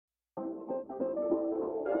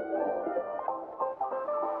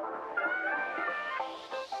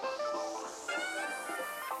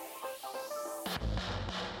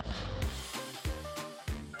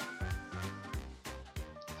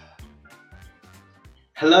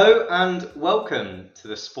Hello and welcome to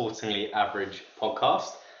the Sportingly Average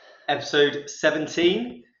podcast, episode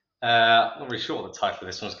 17. Not really sure what the title of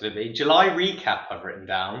this one's going to be. July recap I've written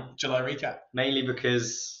down, July recap. mainly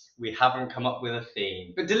because we haven't come up with a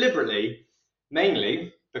theme, but deliberately,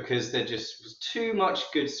 mainly because there just was too much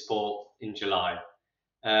good sport in July.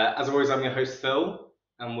 As always, I'm your host Phil,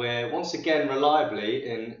 and we're once again reliably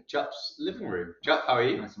in Jap's living room. Jap, how are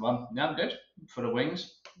you? That's the one. Yeah, I'm good. Full of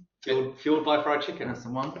wings. Fueled by fried chicken. That's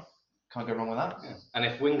the one. Can't go wrong with that. Yeah. And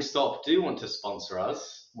if Wingstop do want to sponsor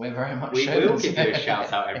us, We're very much we so. will give you a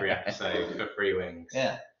shout out every episode for free wings.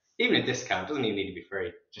 Yeah. Even a discount doesn't even need to be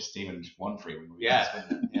free. Just even one free wing. Yeah.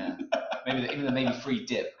 Yeah. Maybe free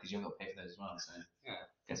dip because you've got to pay for those as well. So Yeah.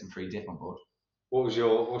 Get some free dip on board. What's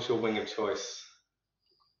your wing of choice?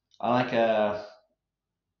 I like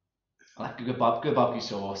a good barbecue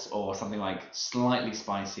sauce or something like slightly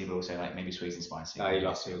spicy, but also like maybe sweet and spicy. Oh, you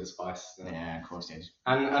love me with the spice. Yeah, of course, yeah.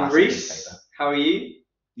 And Classic Reese, newspaper. how are you?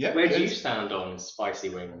 Yeah, Where do good. you stand on spicy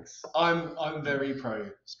wings? I'm very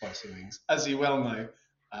pro spicy wings, as you well know.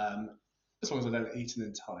 As long as I don't eat an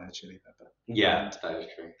entire chili pepper. Yeah, And that is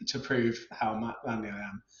true. to prove how manly I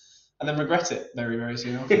am, and then regret it very, very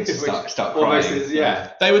soon afterwards. Start Almost crying. is,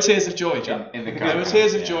 yeah. They were tears of joy, John. In the They were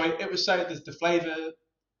tears of joy. It was so the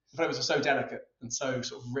flavors are so delicate and so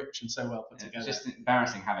sort of rich and so well put It's together. just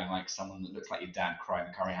embarrassing having like someone that looks like your dad cry in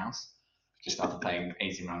the curry house just after playing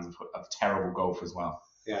 18 rounds of terrible golf as well.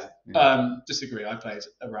 Disagree. I played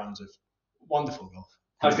a round of wonderful golf.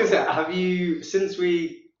 I was going to say, have you, since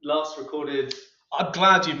we last recorded I'm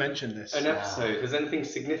glad you mentioned this. an episode, has anything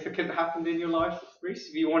significant happened in your life, Reese?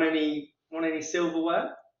 Have you won any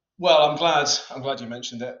silverware? Well, I'm glad you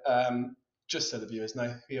mentioned it. Just so the viewers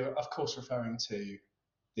know, you're of course referring to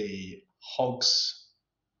the Hogs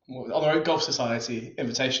on the Road Golf Society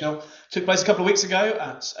Invitational. Took place a couple of weeks ago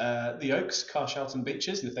at the Oaks, Carshalton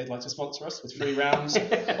Beaches, and if they'd like to sponsor us with free rounds,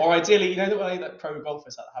 or ideally, you know the way that pro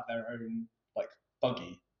golfers have their own like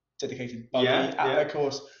dedicated buggy at their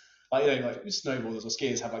course, like like snowboarders or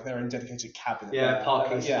skiers have like their own dedicated cabin.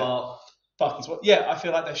 Parking spot. Parking spot. Yeah, I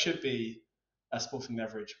feel like there should be a Sporting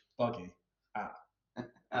Leverage buggy at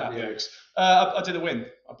the Oaks. I did a win.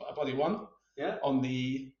 I bloody won. Yeah. On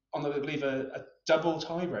the I believe a double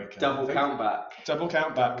tiebreaker. Double count back.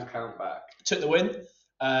 Took the win,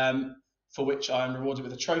 for which I am rewarded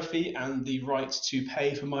with a trophy and the right to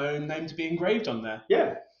pay for my own name to be engraved on there.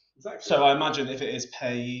 Yeah, exactly. So I imagine if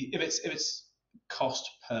it's cost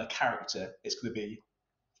per character, it's going to be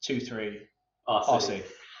 2-3 RC.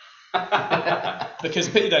 Because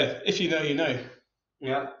if you know, you know.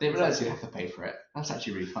 Yeah. Didn't realise you'd have to pay for it. That's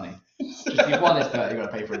actually really funny. Just you've won this bet, you've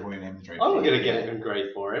got to pay for it for your name and trophy. I'm not going to get it engraved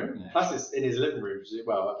for him. Yeah. Plus, it's in his living room.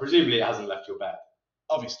 Well, presumably it hasn't left your bed.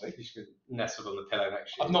 Obviously. You should nestled on the pillow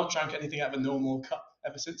next to you. I've not drank anything out of a normal cup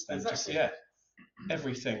ever since then. Exactly. Just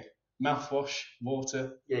everything. Mouthwash,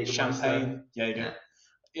 water, Jägermeister. champagne, Jaeger.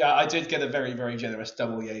 Yeah, I did get a very, very generous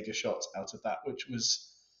double Jaeger shot out of that, which was,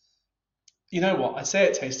 you know what? I'd say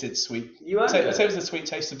it tasted sweet. I'd say it was the sweet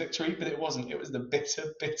taste of victory, but it wasn't. It was the bitter,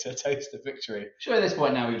 bitter taste of victory. Sure, at this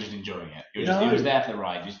point now you're just enjoying it. You're there for the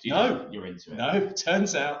ride. You're into it. No,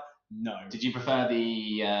 turns out, no. Did you prefer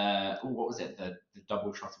the what was it? The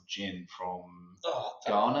double shot of gin from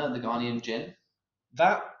Ghana, the Ghanaian gin?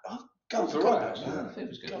 God, That's all right, actually. I think it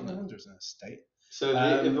was good. God, no wasn't it? wonder it's in a state. So,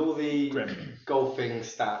 of all the Grim. golfing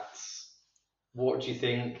stats, what do you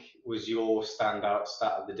think was your standout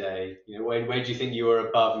stat of the day? You know, where do you think you were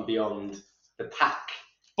above and beyond the pack?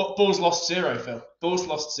 But balls lost 0, Phil. Balls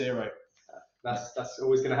lost 0. That's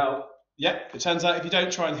always going to help. Yeah, it turns out if you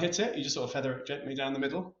don't try and hit it, you just sort of feather it gently down the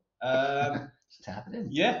middle. Tap it in.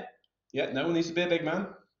 Yeah, no one needs to be a big man.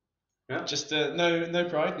 Yeah. Just no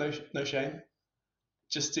pride, no shame.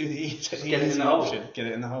 Just do the Just easy get it in the hole. option. Get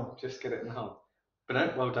it in the hole. Just get it in the hole. But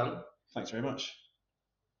no, well done. Thanks very much.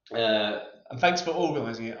 Uh, And thanks for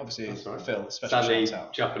organising it, obviously, That's all right. Phil. Special Sadly, shout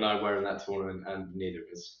out. Jupp and I were in that tournament and neither of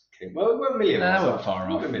us came. Well, we're a million miles we're off. far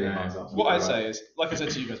We're off. a million No. miles off. What I'd say is, like I said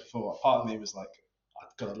to you guys before, part of me was like,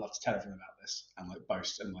 I'd love to tell everyone about this and like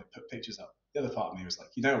boast and like put pictures up. The other part of me was like,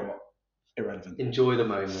 you know what? Irrelevant. Enjoy the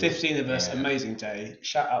moment. 15 of us, Yeah. amazing day.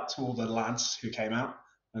 Shout out to all the lads who came out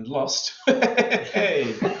and lost.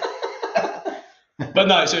 Hey. But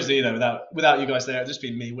no, seriously, without you guys there, it'd just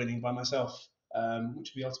be me winning by myself,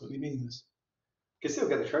 which would be ultimately meaningless. You can still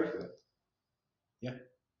get the trophy though. Yeah.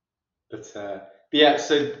 But yeah,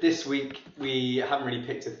 so this week we haven't really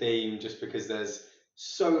picked a theme just because there's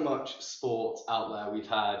so much sport out there. We've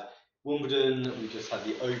had Wimbledon, we just had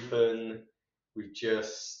the Open, we've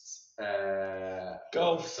just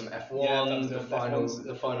Golf. some Yeah, F1. that was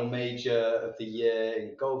the F1's. final major of the year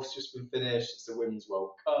in golf's just been finished. It's the Women's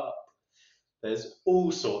World Cup. There's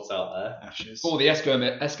all sorts out there. Ashes. Or the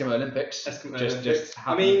Eskimo Olympics. Eskimo just Olympics.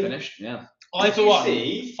 happened finished. Yeah. Either you one.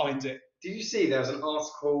 see- Find it. Did you see there was an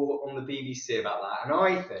article on the BBC about that? And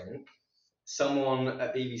I think someone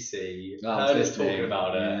at BBC heard us talking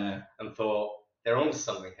about it Yeah. and thought, they're onto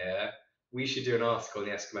something here. We should do an article on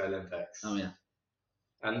the Eskimo Olympics. Oh yeah.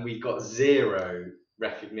 And we got zero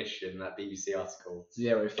recognition in that BBC article.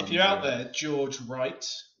 Zero fun. If you're out there, George Wright,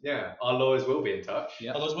 Yeah, our lawyers will be in touch.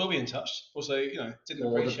 Yeah. others will be in touch. Also, didn't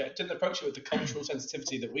Or approach it with the cultural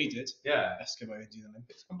sensitivity that we did. Yeah, Eskimo Indian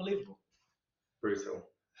Olympics, unbelievable. brutal.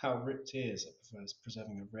 How ripped he is at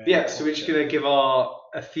preserving a rare. Yeah, so we're just culture. going to give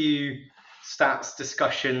a few stats,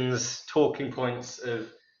 discussions, talking points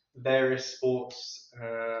of various sports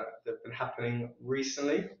that have been happening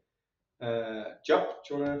recently. Jupp,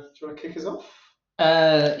 do you want to kick us off?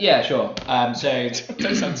 Yeah, sure. So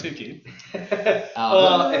Don't sound too keen.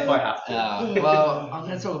 Well, if I have to. well, I'm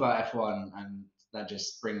going to talk about F1, and that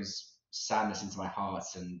just brings sadness into my heart.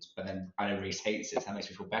 But then I know Reese hates it, so that makes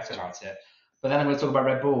me feel better about it. But then I'm going to talk about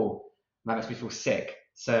Red Bull, and that makes me feel sick.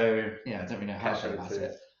 So yeah, I don't really know how I feel about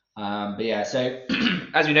it. But yeah, so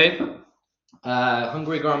as we know,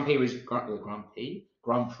 Hungary Grand Prix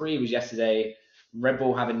was yesterday. Red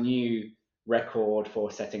Bull have a new record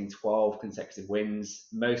for setting 12 consecutive wins,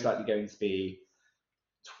 most likely going to be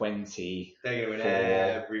 20 They're going to win for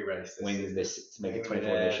every race this wins season. this to make it They're gonna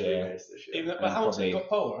 24 win this every year. race this year. Even And but Hamilton probably- got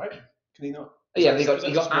pole, right? Can he not? Yeah, Was he that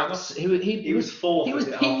got just one abs- off? he was fourth. he was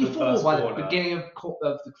after the P4 first by the corner. beginning of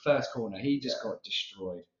the first corner. He just got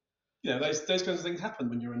destroyed. Those kinds of things happen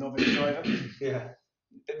when you're a novice driver. Yeah.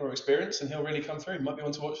 A bit more experience, and he'll really come through. Might be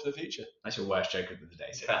one to watch for the future. That's your worst joke of the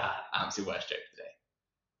day. So absolute worst joke of the day.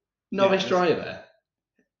 Yeah, Novice that's- driver.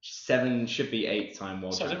 7 should be 8-time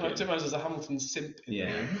world So I didn't champion. realize there's a Hamilton simp in the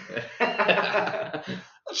Yeah. room. I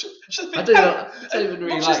Should don't even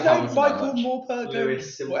really what's like his name? Hamilton that Michael much. Morpurgo,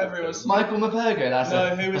 Lewis Simpleton. whatever it was. Michael Mapurgo, that's No,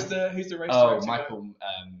 it. who's the race Oh, director? Michael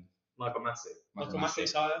Massey. Michael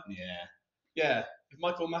McIntyre. Yeah. Yeah, if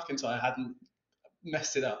Michael McIntyre hadn't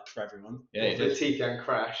messed it up for everyone. Yeah, he The did. Tikan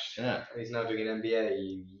crashed. Yeah. He's now doing an MBA,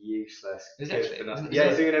 you useless. Is he kid actually? for nothing. Is Yeah, he-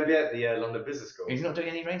 he's doing an MBA at the London Business School. He's not doing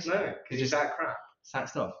any racing. No, because he's that crap.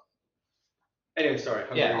 sacked off. Anyway, sorry.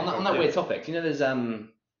 Yeah, on that weird topic, there's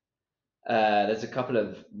a couple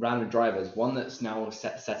of random drivers. One that's now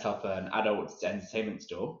set up an adult entertainment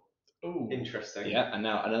store. Ooh, Interesting. Yeah, and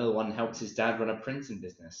now another one helps his dad run a printing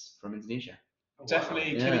business from Indonesia. Wow.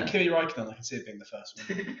 definitely Yeah. Kimi Raikkonen. I can see it being the first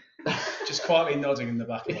one. Just quietly nodding in the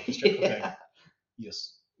back of the strip Yeah. thing.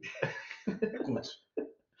 Yes. Good.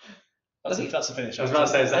 That's a finish. I was about to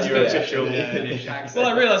say, is that That's your good. official Yeah. Finnish accent?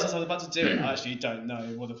 Well, I realised as I was about to do it, I actually don't know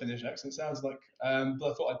what a Finnish accent sounds like. But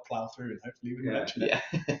I thought I'd plough through and hopefully you wouldn't mention it.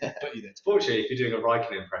 Yeah. But you did. Fortunately, if you're doing a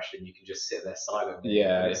Raikkonen impression, you can just sit there silently.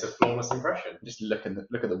 Yeah. And it's a flawless impression. Just look at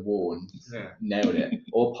the wall and Yeah. nailed it.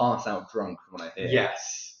 Or pass out drunk from what I hear.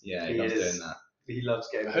 Yes. Yeah, He he loves is- doing that. He loves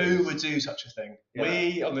getting. Who those. would do such a thing? Yeah.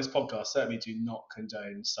 We on this podcast certainly do not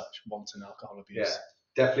condone such wanton alcohol abuse.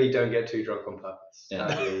 Yeah. Definitely don't get too drunk on purpose. Yeah.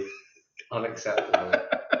 That'd be unacceptable.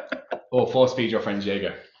 Or force feed your friend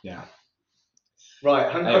Diego. Yeah.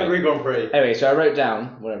 Right, Anyway. Hungary Grand Prix. Anyway, so I wrote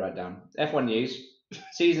down what I wrote down. F1 news.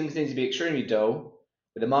 Season continues to be extremely dull,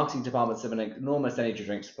 with the marketing departments of an enormous energy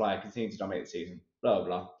drink supplier continuing to dominate the season. Blah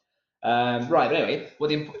blah blah. Right, but anyway, what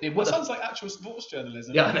That sounds like actual sports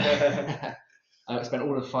journalism. yeah, I know. I spent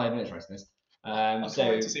all of 5 minutes writing this. I can't So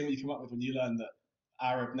wait to see what you come up with when you learn that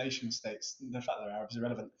Arab nation states, the fact that Arab is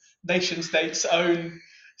irrelevant, nation states own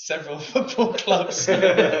several football clubs and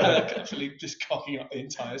are actually just cocking up the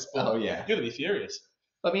entire sport. oh yeah. You're going to be furious.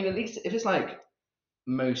 I mean, at least if it's like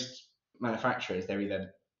most manufacturers, they're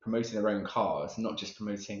either promoting their own cars, not just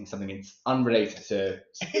promoting something unrelated to.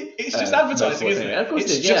 It's just advertising, motorsports isn't anyway. it? Of course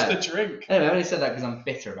It's it is, just yeah. a drink. Anyway, I only said that because I'm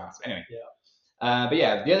bitter about it. Anyway. But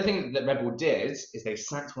yeah, the other thing that Red Bull did is they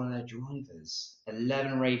sacked one of their drivers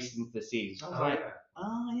 11 races into the season. I was like,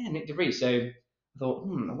 oh yeah, Nick De Vries. So I thought, I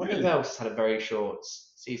wonder Really? who else had a very short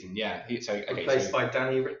season. Yeah, Replaced by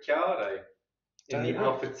Danny Ricciardo in Danny the Ric-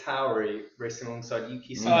 Alpha Tauri racing alongside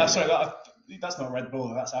Yuki Mm. Tsunoda. Sorry, that's not Red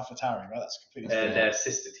Bull. That's Alpha Tauri, right? That's completely different. Their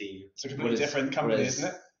sister team. It's a completely What is- different company, what is- isn't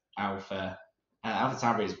it? Alpha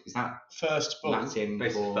Tauri is that First Bull. Latin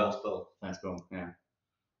Basically, for first bull. first bull? Yeah.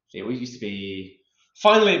 So it always used to be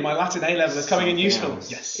Finally, my Latin A level is coming in something useful.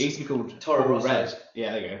 else. Yes. It used to be called Toro Rosso. Red.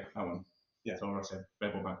 Yeah, there you go. That one. Yeah. Toro Rosso.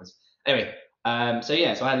 Red Bull backwards. Anyway,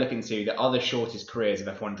 so I had a look into the other shortest careers of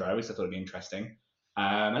F1 drivers. I thought it'd be interesting.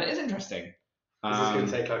 And it is interesting. This is going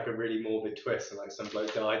to take like a really morbid twist, and like some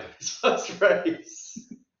bloke died in his first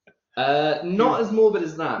race. Not as morbid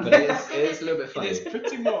as that, but it is a little bit It funny. is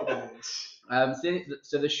pretty morbid.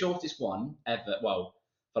 So the shortest one ever, well,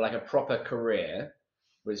 for like a proper career,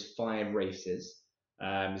 was 5 races.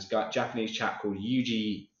 This Japanese chap called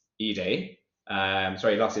Yuji Ide.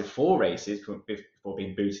 He lasted 4 races before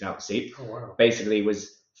being booted out the seat. Oh wow. Basically,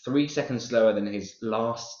 was 3 seconds slower than his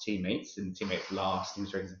last teammates, and teammates last, he was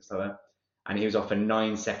 3 seconds slower, and he was off for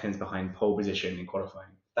 9 seconds behind pole position in qualifying.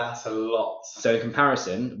 That's a lot. So in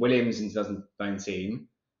comparison, Williams in 2019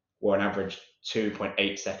 were on average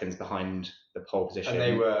 2.8 seconds behind the pole position. And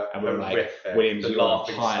they were like, horrific. Williams, The you're a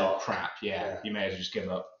laughing pile stock. of crap. Yeah, you may as well just give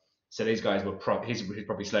up. So these guys were he's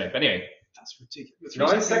probably slow. But anyway, That's ridiculous.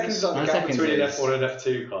 9 seconds is like the 9 gap seconds between an is- F1 and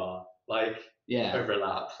F2 car. Like, yeah, over a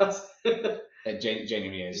lap. That's it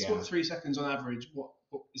genuinely is. It's Yeah. what 3 seconds on average. What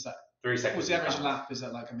is that? 3 seconds. What's the average is lap? Is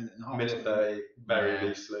that like a minute and a half? Minute 30, very Yeah.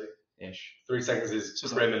 loosely. Ish. 3 seconds is So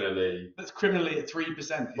it's like- criminally. That's criminally at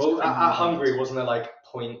 3%. It's Well, at criminally Hungary, hard. wasn't there like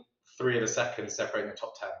 0.3 of a second separating the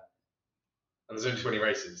top 10? And there's only 20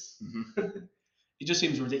 races. It just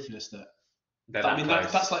seems ridiculous that. They're I mean, that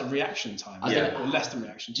close. that's like reaction time, I isn't think- it? Or less than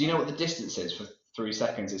reaction time. Do you know what the distance is for 3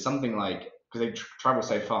 seconds? It's something like, because they travel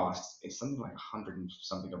so fast, it's something like 100 and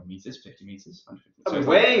something of meters, 50 meters, 150. I So mean, it's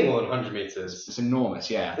like- way more than 100 meters. it's enormous,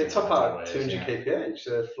 yeah. They top That's out what at it is, 200 yeah. kph, so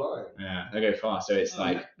they're flying. Yeah, they go fast, so it's Oh,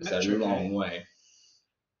 like it's a metric, long way.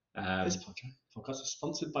 This podcast is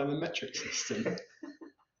sponsored by the metric system.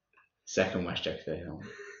 Second West joke today. that one.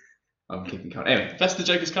 I'm keeping count. Anyway, Best the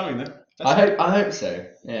joke is coming then. I hope so.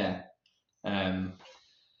 Yeah.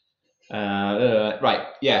 Right.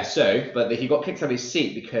 Yeah. So, but he got kicked out of his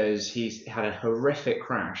seat because he's had a horrific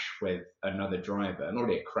crash with another driver. Not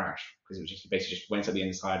really a crash, because it was just basically just went up the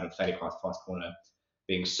inside of a fairly fast corner,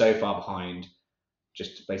 being so far behind.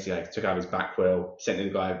 Just basically like took out his back wheel, sent the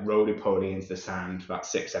guy roly-poly into the sand about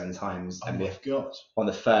 6-7 times, Oh and my god. on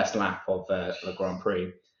the first lap of the Grand Prix,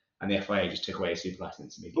 and the FIA just took away his super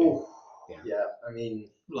license immediately. Oh, Yeah. yeah. I mean,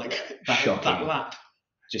 Like Shocking. that lap.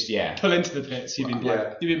 Just yeah, Pull into the pits. You've been black.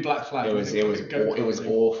 Yeah. You've been black flagged. it was Go for it.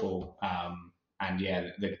 awful. And yeah,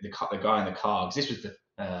 the guy in the car, because this was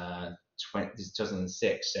the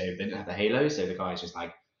 2006, so they didn't have the halo, so the guy's just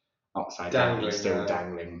like upside down, Dangling, still yeah.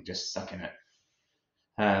 dangling, just stuck in it.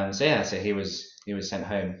 So he was sent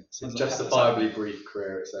home. Sounds like- justifiably brief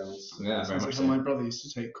career, it sounds. Yeah, very Sounds much like how so. my brother used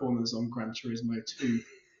to take corners on Gran Turismo 2,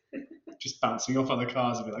 just bouncing off other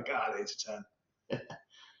cars and be like, I need to turn.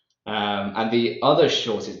 And the other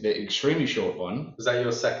shortest, the extremely short one, Was that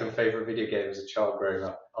your second favourite video game as a child growing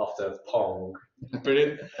up after Pong?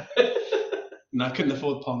 Brilliant. No, I couldn't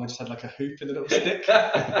afford Pong. I just had like a hoop and a little stick.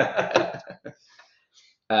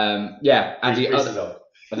 and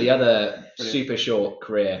the other super short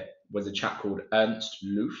career was a chap called Ernst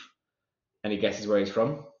Loof. Any guesses where he's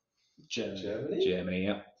from? Germany. Germany?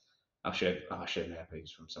 Yeah. I should know, but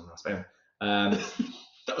he's from somewhere else. But anyway.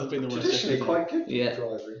 That would have been the worst. Traditionally guess, quite good Yeah.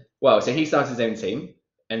 driving. Well, so he started his own team,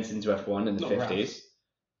 entered into F1 in the Not 50s.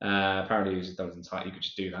 Apparently, he was done tight. You could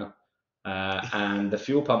just do that. And the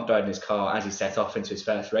fuel pump died in his car as he set off into his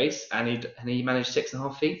first race, and he managed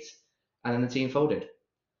 6.5 feet, and then the team folded.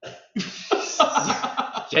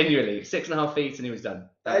 Genuinely, 6.5 feet, and he was done.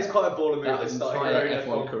 That is quite a baller move. That though, was starting entire your own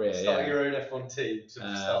F1 career, starting yeah. your own F1 team to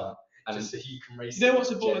start, And just so you can race. You know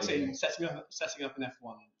what's a baller Genuinely. team? Setting up an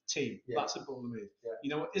F1 team. Yeah. That's a baller move. Yeah. You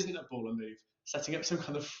know what isn't a baller move? Setting up some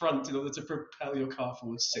kind of front in order to propel your car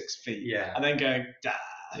forward 6 feet. Yeah. And then going,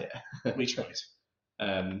 Yeah. we tried.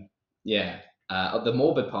 The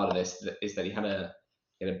morbid part of this is that he had a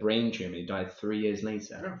brain tumor. He died 3 years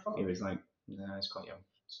later. Oh, fuck. He was like, no, he's quite young.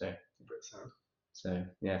 Brit So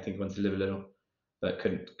yeah, I think he wanted to live a little, but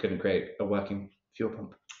couldn't create a working fuel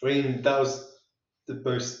pump. I mean, that was the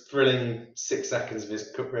most thrilling 6 seconds of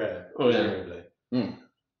his career. Oh, yeah. presumably.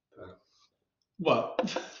 Well,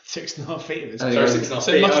 6.5 feet of it. Oh, Sorry, yeah. 6.5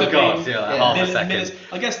 So it feet. must Oh have god, been yeah, like yeah, half a Million second. minutes.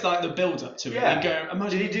 I guess like the build up to it. Yeah. You go,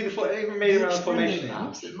 imagine. Did he do the even made around Literally. formation?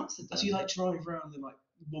 It must have As you like drive around and like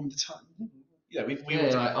warm the time. Yeah, we've Yeah,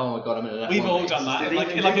 all, like, oh my god, I'm in an We've F1 all race. done that. Did he like-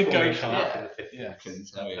 even like do a go-kart. formation Yeah. in the 50s? Yeah. Couldn't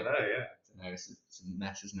I tell you. don't know, yeah. No, it's a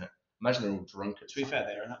mess, isn't it? Imagine they're all drunk at to be the fair,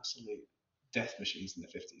 they're an absolute death machines in the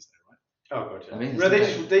 50s, though, right? Oh god, yeah. I mean, Well,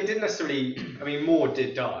 it's they didn't necessarily. I mean, Moore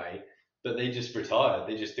did die, but they just retired.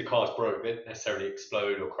 The cars broke. They didn't necessarily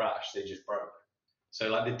explode or crash. They just broke. So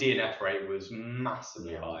like the DNF rate was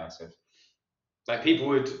massively high. massive. Like people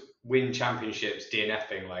would win championships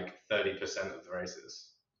DNFing like 30% of the races.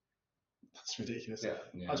 That's ridiculous. Yeah.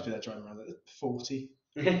 Yeah. I'd just be there driving around at 40,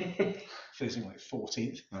 Yeah. finishing like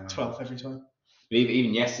 14th, Uh, 12th every time.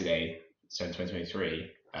 Even yesterday, so in 2023,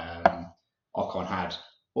 Ocon had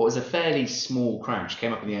what was a fairly small crash,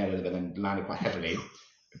 came up in the air a little bit, then landed quite heavily,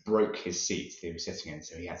 broke his seat that he was sitting in,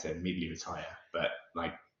 so he had to immediately retire. But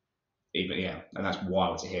like, even and that's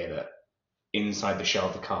wild to hear that inside the shell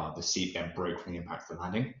of the car, the seat then broke from the impact of the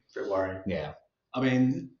landing. Bit worrying. Yeah. I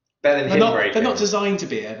mean, Better than they're not designed to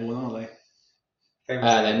be airborne, are they?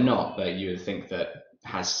 They're not, but you would think that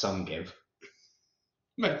has some give.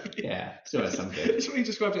 Maybe. Yeah, still has some give. That's what he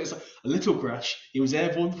described it as, a little crash. He was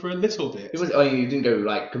airborne for a little bit. It was. Oh, you didn't go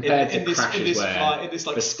like compared to crashes where in this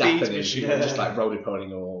like Verstappen speed is machine. just like roller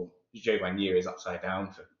polling, or Joe Van Nier is upside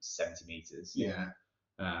down for 70 meters. Yeah.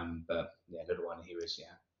 But yeah, little one, he was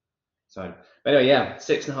So, but anyway,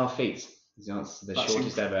 6.5 feet is the answer to the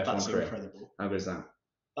shortest ever That's F1 career. incredible. How good is that?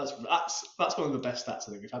 That's one of the best stats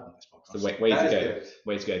I think we've had on this podcast. So way to go. Good.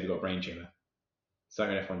 Way to go. You've got a brain tumor.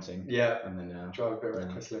 Starting an F1 team. Yeah. And then Drive a bit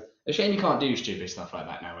recklessly. a shame you can't do stupid stuff like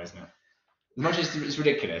that now, isn't it? As much as it's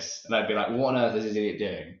ridiculous, and I'd be like, what on earth is this idiot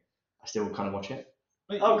doing? I still kind of watch it.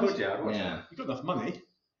 Wait, Oh, good, yeah. I'd watch Yeah. You've got enough money.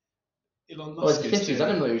 Elon Well, it's Musk the is 50s. doing-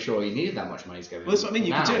 I'm not really sure you needed that much money to go. Well, that's what I mean.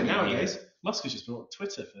 You can do it Now, nowadays. Musk has just bought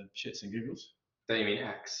Twitter for shits and giggles. Don't you mean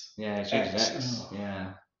X? Yeah, it's X. X.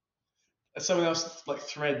 Yeah. Someone else like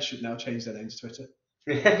Thread should now change their name to Twitter.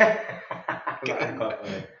 That's quite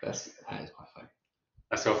funny. That is quite funny.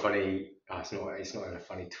 I saw a funny. It's not even a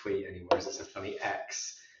funny tweet anymore. It's a funny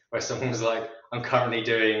X where someone was like, "I'm currently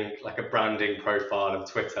doing like a branding profile of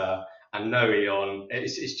Twitter, and no Elon,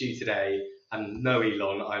 it's due today, and no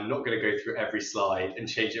Elon, I'm not going to go through every slide and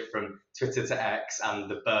change it from Twitter to X and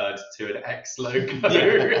the bird to an X logo."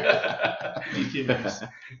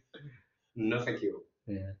 No, thank you.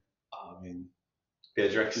 Yeah. I mean, Yeah,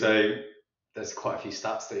 Drake, so there's quite a few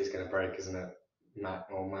stats that he's going to break, isn't it?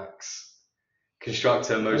 Max.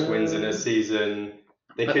 Constructor, most wins in a season.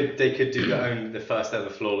 They could do the first ever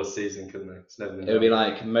flawless season, couldn't they? It's never been It would be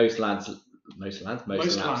done. like most lads lads.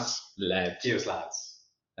 led. Heels lads.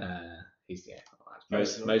 He's lads.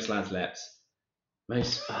 Most Most lads leapt.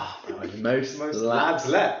 Most Lads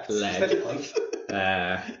left.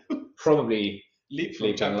 led. Probably leapfrog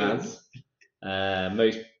sleeping champions. lads.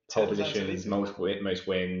 Most pole Ten positions, most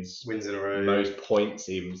wins, Wins in a row. most points,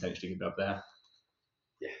 even potentially could be up there.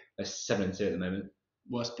 Yeah. There's 7 and 2 at the moment.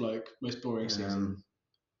 Worst bloke, most boring season.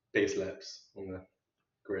 Biggest lips on the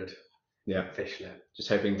grid. Yeah. Fish lip. Just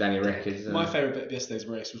hoping Danny Rick is. My favourite bit of yesterday's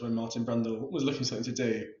race was when Martin Brundle was looking for something to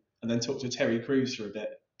do and then talked to Terry Crews for a bit.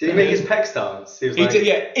 Did he make his pec stance? He was He like, did,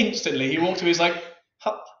 yeah, instantly. He walked to me, he's like,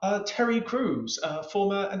 Terry Crews,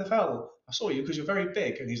 former NFL. I saw you because you're very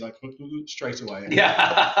big. And he's like, straight away.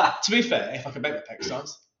 yeah. To be fair, if I could make the pec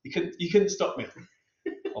stance, you couldn't stop me.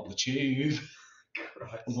 On the tube,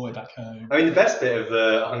 on the way back home. I mean, the best bit of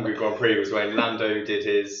the Hungary Grand Prix was when Lando did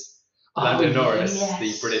his Norris,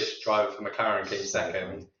 the British driver for McLaren, came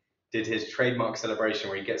second, did his trademark celebration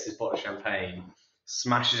where he gets his bottle of champagne,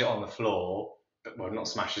 smashes it on the floor, well, not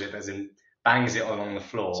smashes it, but as in bangs it on the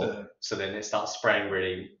floor, so then it starts spraying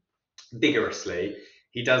really vigorously.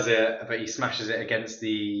 He does it, but he smashes it against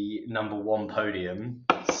the number 1 podium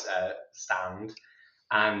stand,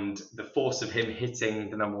 and the force of him hitting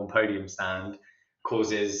the number 1 podium stand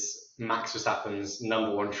causes Max Verstappen's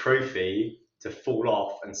number 1 trophy to fall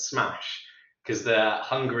off and smash, because the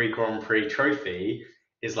Hungary Grand Prix trophy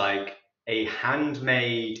is like a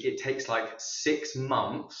handmade, it takes like 6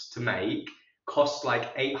 months to make, costs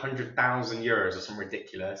like 800,000 euros or something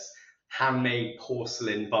ridiculous, handmade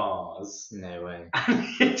porcelain bars. No way. And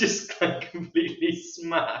it just like completely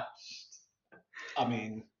smashed. I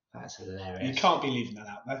mean, That's hilarious. you can't be leaving that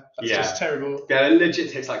out there. That's Yeah. just terrible. Yeah, it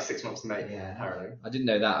legit takes like 6 months to make, Yeah. apparently. I didn't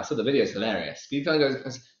know that. I saw the video. It's hilarious. He kind of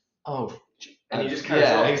goes, oh. And he just carries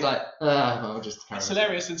yeah, on. he's like, I'll just carry It's on."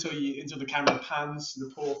 hilarious until the camera pans to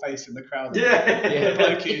the poor face in the crowd. Yeah, The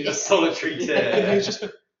bloke a who's solitary he's tear. just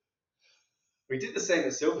We did the same at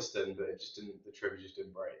Silverstone, but the trophy just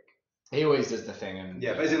didn't break. He always does the thing. And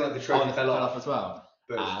Yeah, but isn't like the trophy it fell off? as well.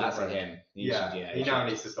 But it just That's didn't on break. him. He Now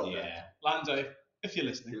needs to stop Yeah. that. Lando, if you're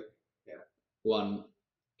listening, 1,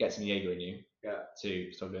 get some Jaeger in you. Yeah.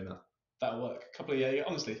 2, stop doing that. that'll work. A couple of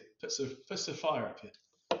honestly, puts a fire up here.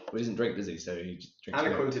 Well, he doesn't drink, does he? So he just drinks. And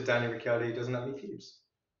milk. according to Danny Ricciardo, he doesn't have any pubes.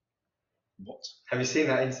 What? Have you seen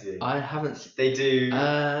that interview? I haven't. They do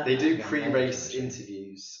Yeah, pre-race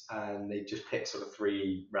interviews, and they just pick sort of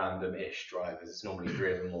 3 random-ish drivers. It's normally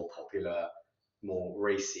 3 of the more popular, more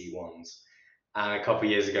racy ones. And a couple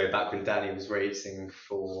of years ago, back when Danny was racing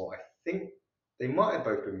for, I think they might have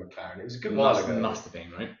both been McLaren. It was a good while ago. Must have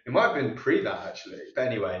been, right? It might have been pre that actually. But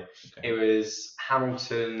anyway, Okay. it was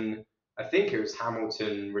Hamilton. I think it was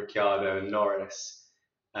Hamilton, Ricciardo, and Norris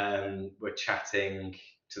were chatting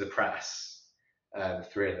to the press, the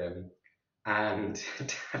 3 of them, and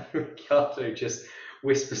Daniel Ricciardo just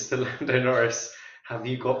whispers to Lando Norris, "Have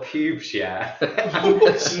you got pubes yet?"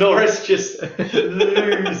 And Norris just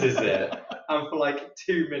loses it, and for like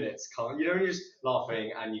 2 minutes, when you're just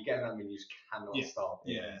laughing and you get in that mood, you just cannot stop.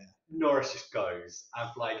 Yeah. Norris just goes,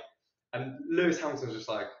 and Lewis Hamilton's just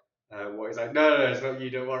like, what? He's like, no, it's not you,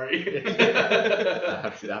 don't worry. I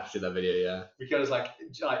have seen that video, yeah. Because like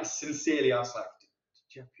sincerely asked, like,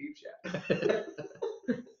 did you have pubes yet?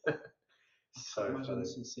 So Imagine funny.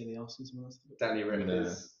 sincerely asking someone else Danny I mean,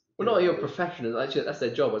 Rickers. Well, not your professional. Actually, that's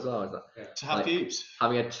their job as well. Is that to have Like- pubes.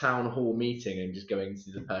 having a town hall meeting and just going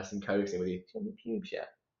to the person coaching with you? "Do you have any pubes yet?"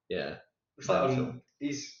 Yeah. It's like, Mental.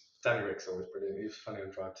 Danny Rick's always brilliant. He was funny on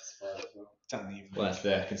Drive to Survive as well. Danny. Well, that's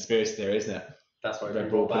the conspiracy theory, isn't it? That's why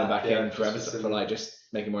Red Bull putting back in just forever for for like just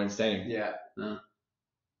making more entertaining. Yeah. But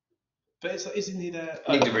it's like, isn't he there?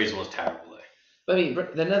 Nick De Vries was terrible though. But I mean,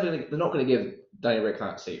 they're not going to give Daniel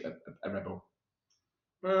Ricciardo that seat at Red Bull.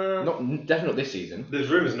 Definitely not this season. There's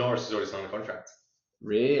rumours Norris has already signed a contract.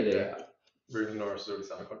 Really? Yeah. Rumours Norris has already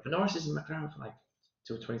signed a contract. But Norris is in McLaren for like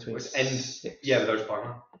till 2026. Yeah, but those by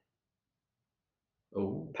now.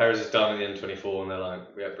 Oh. Perez is done at the end 24 and they're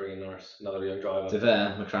like, we have to bring in Norris, another young driver. To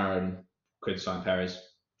there, McLaren could sign Perez.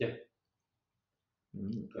 Yeah.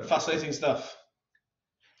 Fascinating stuff.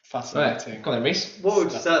 Right, Fascinating. come on then, Reese.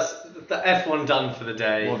 That's the F1 done for the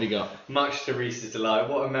day. What have you got? Much to Reese's delight.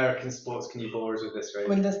 What American sports can you bore us with this I race?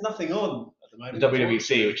 mean, there's nothing on at the The moment.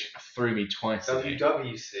 WWC, which threw me twice. today.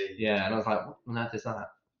 WWC. Yeah, and I was like, what on earth is that?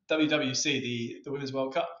 WWC, the Women's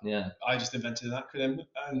World Cup. Yeah. I just invented an acronym,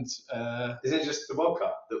 and Isn't it just the World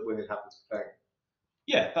Cup that women happen to be playing?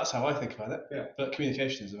 yeah, that's how I think about it. Yeah. But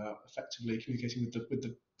communication is about effectively communicating with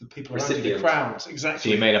the people around you, the Recipients. crowds. So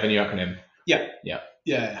Exactly. you made up a new acronym.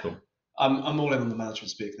 Yeah. Cool. I'm all in on the management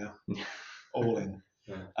speak now. All in.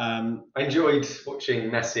 Yeah. I enjoyed watching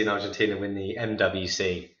Messi and Argentina win the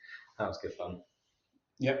MWC. That was good fun.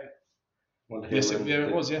 Yep. Wonder who Yes, won yeah, it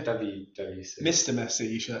the was, yeah. WWC. Mr. Messi,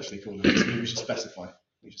 you should actually call him. We should specify.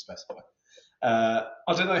 I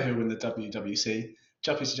don't know who'll win the WWC.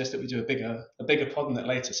 Juppy suggested we do a bigger pod on it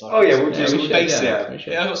later. So Oh, yeah, we'll Yeah, do we some should, basic. yeah, we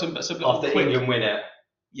should. Yeah, I got some little after quick. England win it.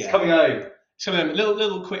 Yeah. It's coming home. Some of them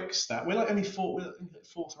little quick stat. We're like only fourth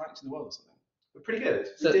ranked in the world or something. We're pretty good.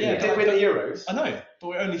 So- we did, yeah, we did but- win the Euros. I know, but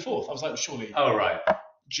we're only fourth. I was like, surely Oh, right.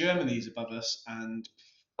 Germany's above us and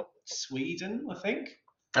Sweden, I think.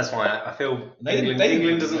 That's why I feel They didn't England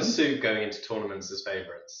win. doesn't suit going into tournaments as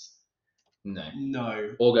favourites. No.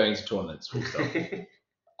 No. Or going to tournaments, full stop.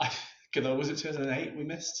 Was it 2008 we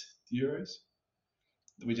missed the Euros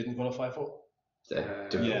that we didn't qualify for? So,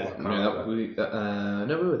 Yeah. No, we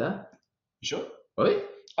were there. You sure? Were we?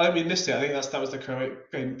 I think we missed it. I think that was the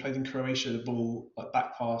game played in Croatia. The ball, like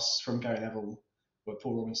back pass from Gary Neville, where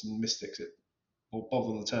Paul Robinson missticks it or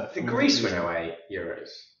bobbled on the turf. Did Greece win away Euros?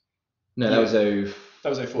 No, that was 04. That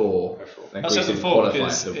was 04. Oh, Like That's Greece didn't 2004 qualify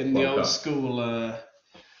because for the in the World old Cup. school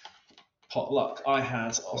potluck, I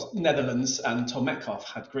had Netherlands and Tom Metcalf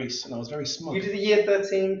had Greece, and I was very smug. You did the year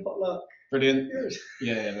 13 potluck. Brilliant.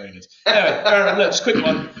 Yeah, very good. Anyway, look, just a quick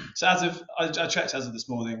one. So I checked as of this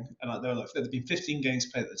morning, and there had been 15 games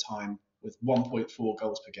played at the time with 1.4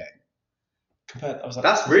 goals per game. I was like,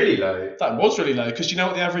 That's really low. that was really low because do you know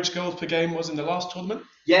what the average goals per game was in the last tournament?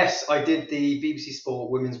 Yes, I did the BBC Sport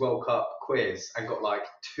Women's World Cup quiz and got like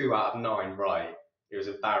 2 out of 9 right. It was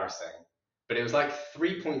embarrassing. But it was like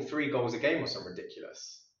 3.3 goals a game or something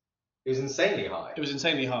ridiculous. It was insanely high. It was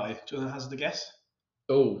insanely high. Do you want to hazard a guess?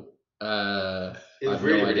 Oh, It I was have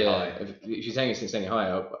really, no really idea. high. If you're saying it's insanely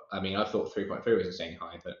high, I mean, I thought 3.3 was insanely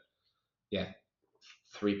high, but yeah,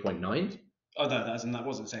 3.9. Oh no, that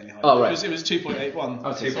was insanely high. Oh, right. It was 2.81. Oh,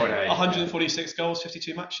 2.8. 146 goals,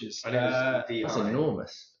 52 matches. I know it was the That's high.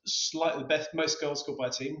 enormous. Slightly most goals scored by a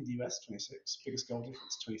team, the US 26, biggest goal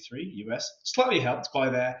difference 23, US. Slightly helped by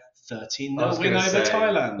their 13-0 I was win gonna over say,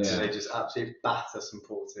 Thailand. Yeah. They just absolutely batter some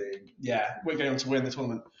poor team. Yeah, we're going on to win the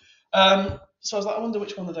tournament. So I was like, I wonder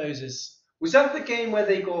which one of those is. Was that the game where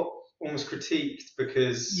they got almost critiqued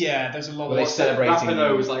because Yeah, there's a lot Well, they of. celebrating-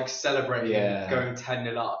 Rapinoe was like celebrating Yeah. going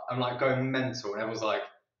 10-0 up and like going mental, and everyone's like,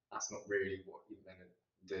 that's not really what you're meant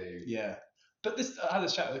to do. Yeah, but I had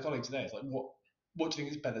this chat with a colleague today. It's like, what do you think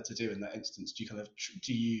is better to do in that instance?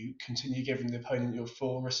 Do you continue giving the opponent your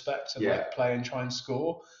full respect and Yeah. like play and try and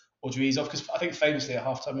score, or do you ease off? Because I think famously at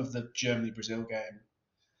halftime of the Germany-Brazil game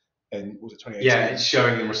in was it 2018? Yeah, it's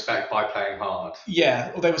showing them respect by playing hard.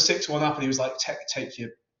 Yeah, well, they were 6-1 up, and he was like, take your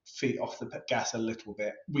feet off the gas a little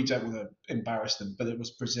bit. We don't want to embarrass them, but it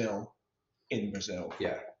was Brazil in Brazil,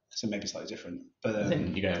 Yeah. so maybe slightly different. But I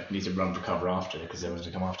think you're going to need to run for cover after because they're going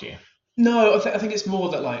to come after you. no, I think it's more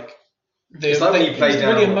that like It's like when you it play was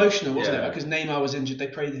really down- emotional, wasn't yeah. it? Because Neymar was injured. They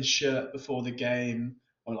paraded his shirt before the game,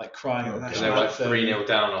 or like crying at the And national they were like anthem. 3-0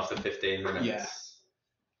 down after 15 minutes. Yeah.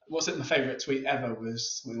 What's it? My favourite tweet ever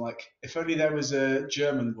was something like, "If only there was a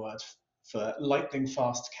German word for lightning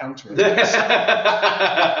fast counter."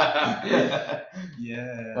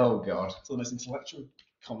 Yeah. Oh God. It's one of the most intellectual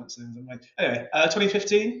comments I've ever made. Anyway,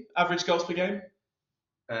 2015 average goals per game.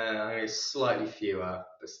 Slightly fewer,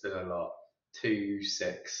 but still a lot.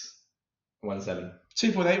 2-6. 1-7.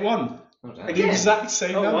 2.81. Oh, damn. The Again? exact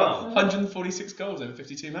same Oh, number. wow. 146 goals over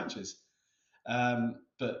 52 matches.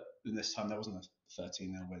 But in this time there wasn't a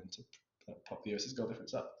 13-0 win to pop the US's goal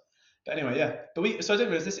difference up. But anyway, yeah. So I didn't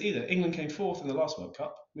realise this either. England came fourth in the last World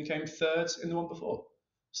Cup. We came third in the one before.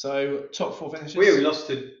 So top four finishes. We lost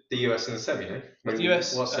to the US in the semi, no? But the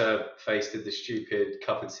US What's her face did the stupid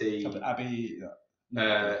cup of tea? Abby.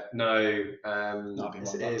 No. Abby It won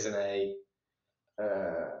is an A.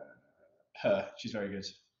 Her. She's very good.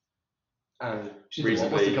 And What's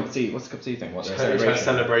reasonably. the cup of tea? What's the cup of tea thing? What the Her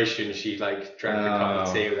celebration, she like drank a cup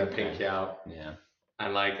of tea with her okay. pinky out, Yeah.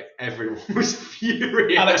 and like everyone was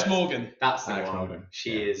furious. Alex Morgan. That's the Alex one. Morgan.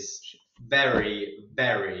 She Yeah. is very,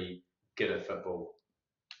 very good at football.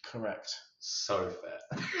 Correct. So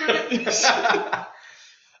fair.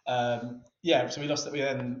 Yeah, so we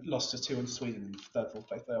then lost to 2-1 to Sweden in the third, fourth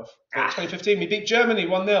place playoff. But 2015, we beat Germany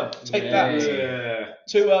 1-0. Take that. Yeah.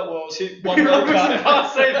 2 World Wars, Two, 1 World I was Cup. about to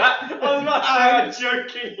say that. I was about to say that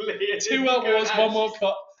jokingly. It 2 didn't World go Wars, out. 1 World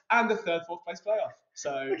Cup, and a third, fourth place playoff.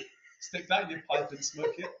 So stick that in your pipe and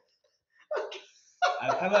smoke it.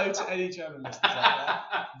 And hello to any German listeners out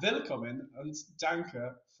there. Willkommen and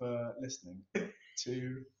danke for listening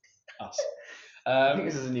to us. I think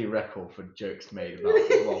this is a new record for jokes made about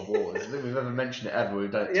World Wars. I don't think we've ever mentioned it ever.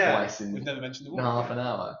 We've done it Yeah. twice in We've never mentioned the war. half an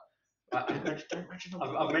hour. I've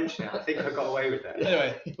mentioned it. I think I got away with it.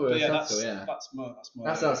 Anyway, Well, but yeah, it's not that's so, yeah. my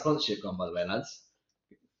That's our sponsorship gone, by the way, lads.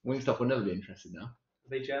 Wingstop will never be interested now. Are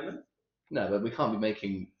they German? No, but we can't be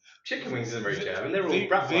making. Chicken wings isn't very German. They're all Wing-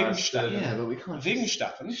 bratwurst Wingstop. and Yeah, but we can't.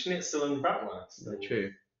 Wingstaffen. schnitzel and bratwurst. Very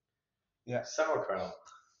true. Sauerkraut.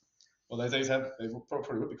 Well, they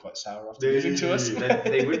probably would be quite sour after moving to us.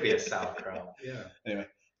 They would be a sauerkraut. Yeah.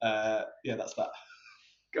 Yeah, that's that.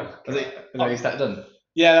 God, Is that done?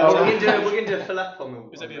 Yeah, Oh, that was we're going to do a fillet on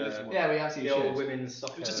Was that the original one? Yeah, we the absolutely old should. women's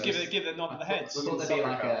soccer. just to give the nod of the heads. We thought there'd be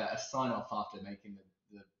like a sign off after making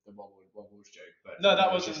the wobbles joke, but No, that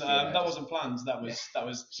it was wasn't just, yeah, that just- wasn't planned. That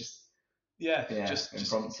was just yeah, Yeah, just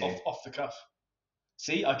impromptu. off the cuff.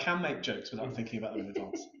 See, I can make jokes without thinking about them in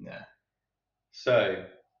advance. yeah. So,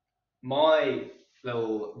 my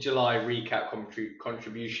little July recap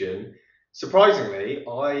contribution. Surprisingly,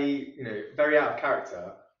 very out of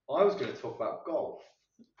character. I was going to talk about golf.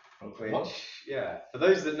 Which, yeah, for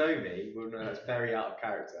those that know me, will know that's very out of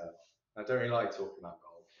character. I don't really like talking about golf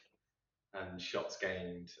and shots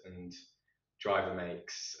gained and driver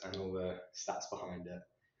makes and all the stats behind it.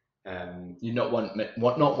 You not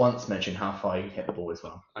once mentioned how far you hit the ball as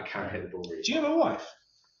well. I can't hit the ball really. Do you have a wife?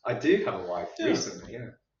 I do have a wife Yeah. recently, yeah.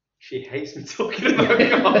 She hates me talking about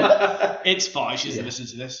golf. It's fine. She doesn't Yeah. listen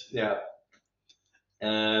to this. Yeah.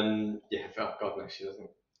 Oh God, no, she doesn't.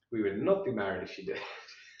 We would not be married if she did.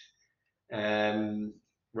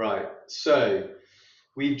 Right. So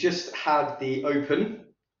we've just had the Open,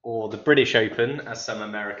 or the British Open, as some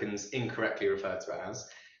Americans incorrectly refer to it as,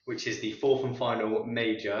 which is the fourth and final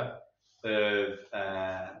major of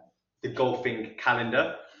the golfing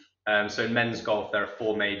calendar. So in men's golf, there are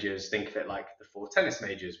 4 majors. Think of it like the 4 tennis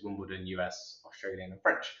majors: Wimbledon, US, Australian, and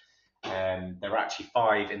French. There are actually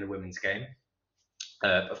 5 in the women's game,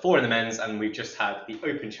 but 4 in the men's, and we've just had the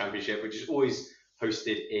Open Championship, which is always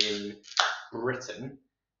hosted in Britain.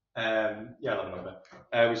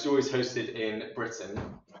 Which is always hosted in Britain.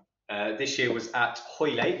 This year was at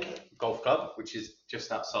Hoylake Golf Club, which is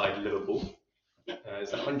just outside Liverpool.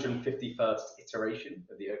 It's the 151st iteration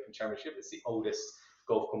of the Open Championship. It's the oldest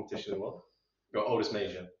golf competition in the world, or oldest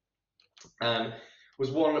major. Was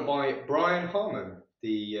won by Brian Harman,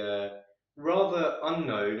 the rather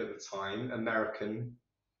unknown at the time American,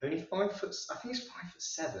 only 5 foot. I think he's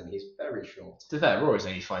 5'7". He's very short. To be fair, Rory's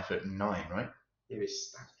only 5'9", right? He was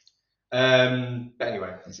stacked. But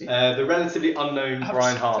anyway, Is he? the relatively unknown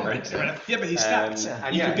Brian Harman. Yeah, but he's stacked.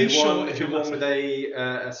 And You yeah, could be he short won, if he you're won massive. with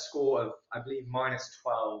a score of, I believe, -12.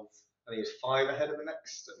 I think it was 5 ahead of the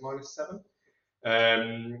next at -7.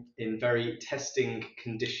 In very testing I think he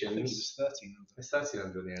conditions. was 13. It's 13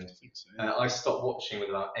 under in the end. I think so. Yeah. I stopped watching with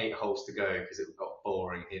about 8 holes to go because it got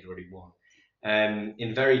boring. He'd already won.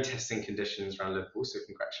 In very testing conditions around Liverpool. So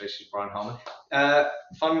congratulations, Brian Harman.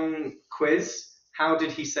 Fun quiz. How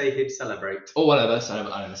did he say he'd celebrate? Oh, one of us. I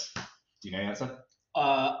know this. Do you know the answer?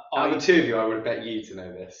 Out of the two of you, I would have bet you to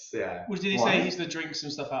know this. Yeah. Well, did he Why? say he's going to drink some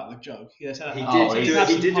stuff out of the jug? He said, He Oh, did. he's Do, had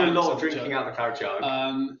he some did do a pints lot off of the drinking jug. out the cow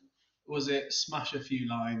jug. Was it smash a few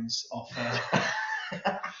lines off?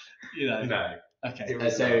 You know. No. Okay. It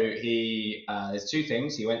was So he, there's two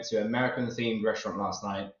things. He went to an American-themed restaurant last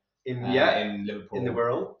night in in Liverpool. in the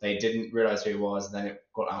world. They didn't realise who he was, and then it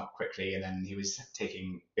got out quickly, and then he was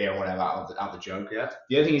taking beer or whatever out of the jug. Yeah.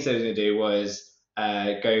 The other thing he said he was going to do was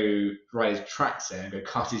go ride his tractor and go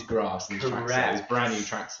cut his grass in his tractor, Correct. his brand new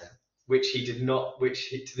tractor. Which he did not. Which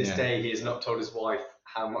he, to this Yeah. day he has not told his wife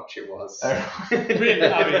how much it was. Really?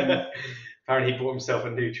 I mean- Apparently he bought himself a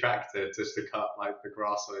new tractor just to cut like the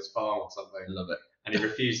grass on his farm or something, I love it. and he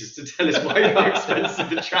refuses to tell his wife how expensive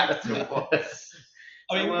the tractor was.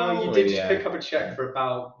 I mean, well, you well, did just yeah. pick up a check for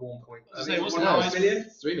about 1 point. I was gonna say, what's the 1.5 price? million?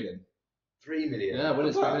 3 million. 3 million. Yeah, well,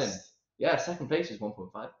 it's 3 million. First. Yeah, second place is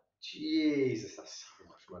 1.5. Jesus, that's so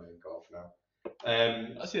much money in golf now.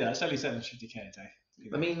 I see that. It's only 750k a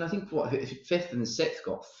day. I mean, I think fifth and sixth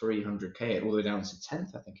got 300k all the way down to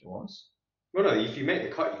 10th, I think it was. Well, no, if you make the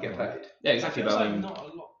cut, you get paid. Yeah, exactly. It's But I like mean, not a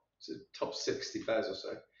lot. It's a top 60 players or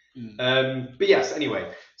so. Mm. But yes,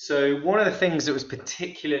 anyway, so one of the things that was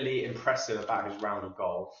particularly impressive about his round of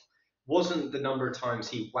golf wasn't the number of times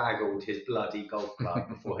he waggled his bloody golf club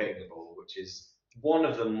before hitting the ball, which is one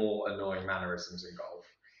of the more annoying mannerisms in golf.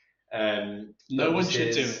 No but one was should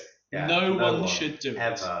his- do it. yeah, no one should do it.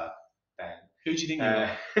 ever, Ben. Who do you think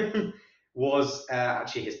you are? Was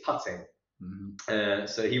actually his putting. mhm.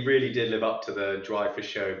 So he really did live up to the drive for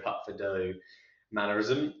show, putt for dough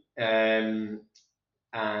mannerism.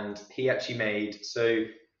 And he actually made, so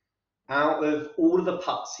out of all of the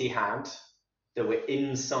putts he had that were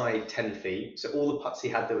inside 10 feet, so all the putts he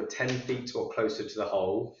had that were 10 feet or closer to the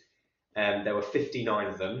hole, there were 59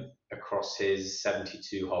 of them across his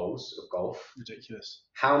 72 holes of golf. Ridiculous.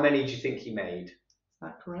 How many do you think he made? Is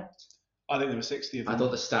that correct? I think there were 60 of them. I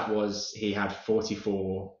thought the stat was he had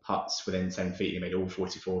 44 putts within 10 feet. He made all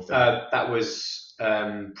 44 of them. That was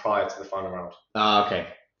prior to the final round. Okay.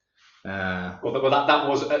 Well, that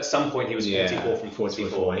was at some point he was 44 from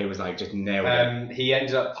 44. He was like just nailed it. He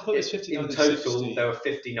ended up I thought it was 59 in to total 60. there were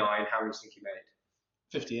 59. How many do you think he made?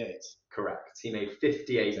 58. Correct. He made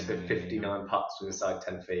 58 to 59 putts from inside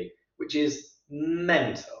 10 feet, which is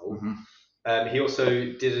mental. Mhm. He also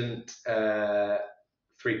didn't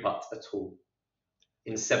three putt at all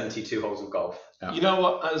in 72 holes of golf. Yeah. You know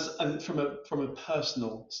what? And from a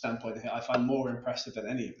personal standpoint here, I find more impressive than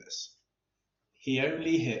any of this. He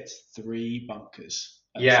only hit 3 bunkers.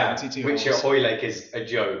 At Yeah, 72 which at holes. Hoylake is a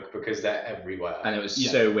joke because they're everywhere. And it was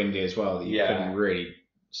Yeah. so windy as well that you Yeah. couldn't really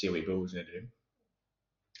see what your ball was going to do.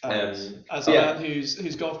 And as yeah. a man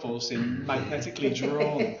whose golf ball seemed magnetically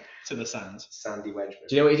drawn to the sand. Sandy Wedgman.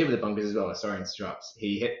 Do you know what he did with the bunkers as well? Sorry to interrupt.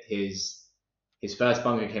 He hit his first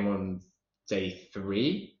bunker came on day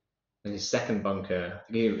 3, and his second bunker,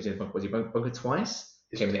 I think was he bunker twice?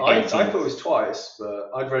 Came in the I 18th. thought it was twice, but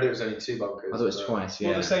I'd read it was only 2 bunkers. I thought it was but- twice. Yeah.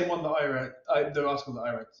 Well, the same one that I read, the article that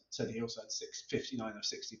I read said he also had 59 of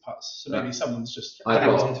 60 putts. So maybe Yeah. someone's just. I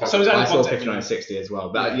Hang thought- on. So it was I only saw one 59-60 as well.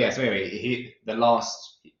 But yeah, so anyway, he hit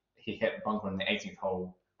the bunker on the 18th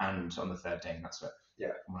hole and on the 3rd day, and that's it. Yeah.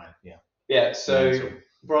 Right. Yeah. Yeah, so Mental.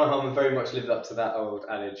 Brian Harman very much lived up to that old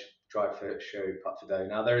adage, drive for show, putt for dough.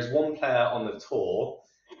 Now, there is one player on the tour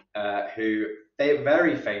who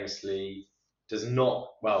very famously does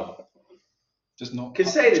not, well, Does not. could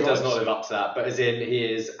say that does drives. not live up to that, but as in he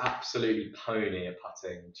is absolutely pony at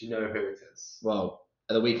putting. Do you know who it is? Well,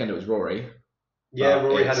 at the weekend it was Rory. Yeah, But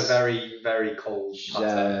Rory had a it's- very, very cold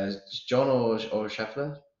putter. John or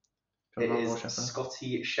Scheffler? It John is or Scheffler?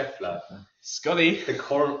 Scotty Scheffler, Scotty. the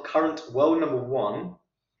current world #1,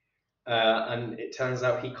 and it turns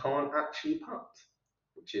out he can't actually putt,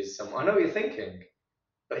 which is I know what you're thinking,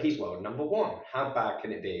 but he's world #1. How bad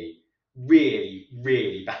can it be? Really,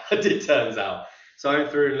 really bad. It turns out. So I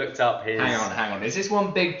went through and looked up his. Hang on. Is this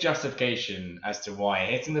one big justification as to why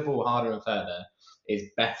hitting the ball harder and further is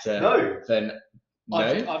better No, than no?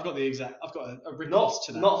 I've got a response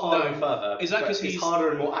to that. not harder No. and further. Is that but 'cause it's he's- harder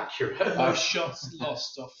and more accurate? Or shots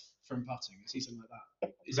lost off from putting. Is he something like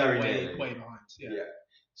that? Is he Very way nearly. behind? Yeah. Yeah.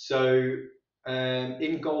 So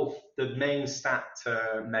in golf, the main stat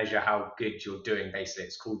to measure how good you're doing, basically,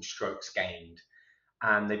 it's called strokes gained.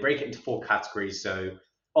 And they break it into 4 categories. So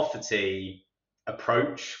off the tee,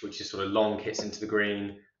 approach, which is sort of long hits into the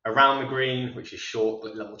green, around the green, which is short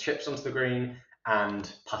but level chips onto the green,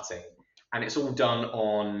 and putting. And it's all done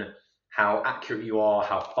on how accurate you are,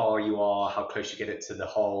 how far you are, how close you get it to the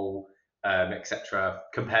hole, etc.,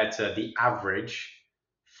 compared to the average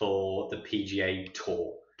for the PGA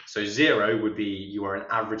Tour. So 0 would be you are an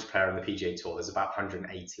average player on the PGA Tour. There's about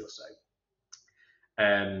 180 or so.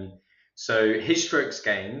 So his strokes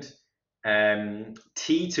gained,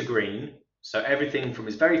 tee to green, so everything from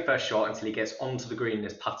his very first shot until he gets onto the green in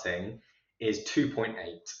his putting is 2.8.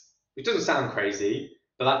 It doesn't sound crazy,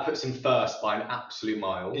 but that puts him first by an absolute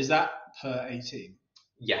mile. Is that per 18?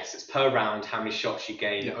 Yes, it's per round how many shots you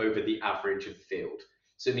gain over the average of the field.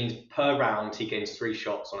 So it means per round he gains 3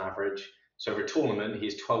 shots on average. So over a tournament, he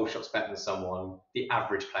is 12 shots better than someone, the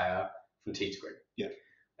average player, from tee to green. Yeah.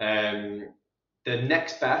 The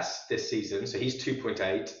next best this season, so he's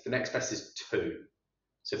 2.8. The next best is 2.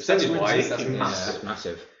 So percentage-wise, that's massive. Yeah, that's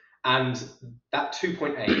massive. And that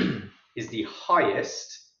 2.8 is the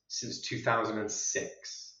highest since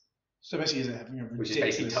 2006. So basically, he's having a which is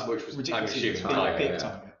basically which was I'm assuming big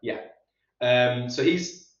Tiger. Yeah. So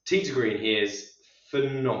he's tee to green. He is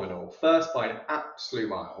phenomenal. First by an absolute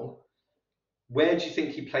mile. Where do you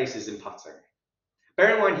think he places in putting?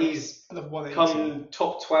 Bear in mind he's come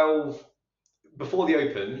top 12 before the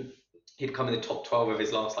Open. He'd come in the top 12 of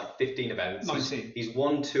his last 15 events. 19. He's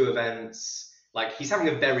won 2 events. He's having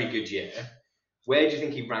a very good year. Where do you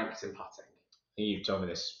think he ranks in putting? You told me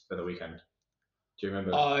this for the weekend. Do you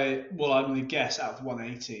remember? I'm going to guess out of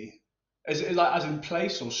 180. Is it as in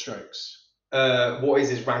place or strokes? What is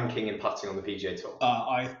his ranking in putting on the PGA Tour?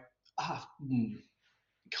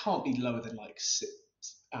 Can't be lower than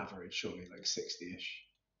average, surely, 60-ish.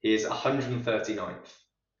 He is 139th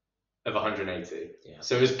of 180. Yeah.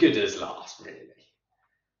 So as good as last, really.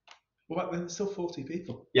 Well, there's still 40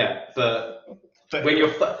 people. Yeah, but when you're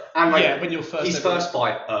when you're first, he's first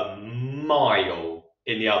by a mile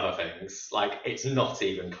in the other things. It's not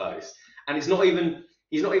even close, and he's not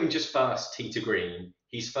even just first tee to green.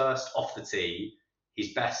 He's first off the tee.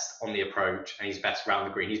 He's best on the approach, and he's best round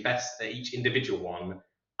the green. He's best at each individual one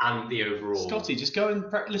and the overall. Scotty, just go and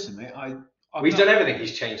listen, mate. He's done everything.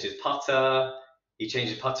 He's changed his putter. He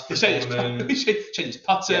changed his putter for tournament. He changed his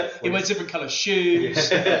putter. Yeah, he wears different colour shoes.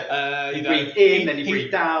 He breathed in, then he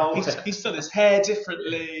breathed out. He's done his hair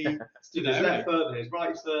differently. His left foot and his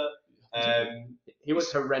right foot. He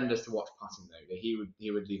was horrendous to watch putting though. He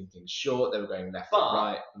would leave things short. They were going left,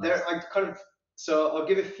 right. So I'll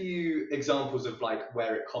give a few examples of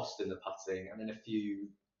where it cost in the putting, and then a few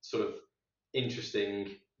sort of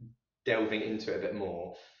interesting delving into it a bit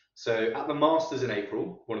more. So at the Masters in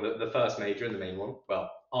April, one of the first major and the main one, well,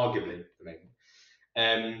 arguably the main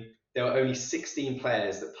one, there were only 16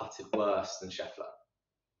 players that putted worse than Scheffler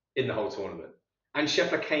in the whole tournament. And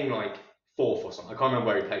Scheffler came 4th or something. I can't remember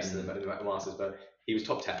where he placed them at the Masters, but he was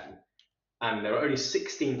top 10. And there were only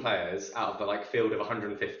 16 players out of the field of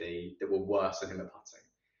 150 that were worse than him at putting.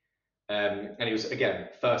 And he was, again,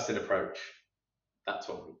 first in approach that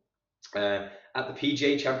tournament. At the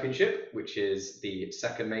PGA Championship, which is the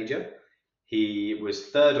second major, he was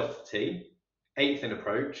 3rd off the tee, 8th in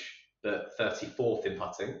approach, but 34th in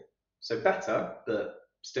putting. So better, but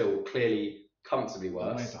still clearly comfortably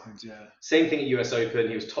worse. Way behind, yeah. Same thing at US Open.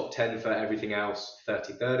 He was top 10 for everything else,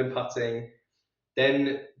 33rd in putting.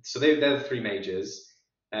 So they're the 3 majors.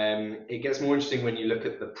 It gets more interesting when you look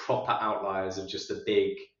at the proper outliers of just the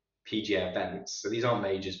big PGA events. So these aren't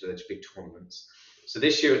majors, but they're just big tournaments. So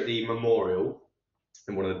this year at the Memorial,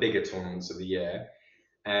 in one of the bigger tournaments of the year,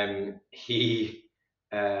 he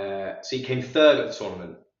came 3rd at the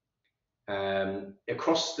tournament.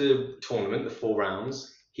 Across the tournament, the 4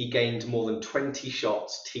 rounds, he gained more than 20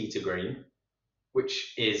 shots tee to green,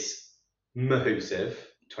 which is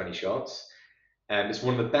massive, 20 shots. It's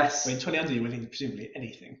one of the best. 20 under, you're winning presumably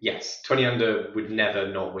anything. Yes, 20 under would never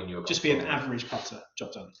not win you a golf Just be an tournament. average putter,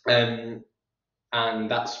 job done. And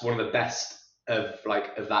that's one of the best of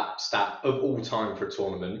that stat of all time for a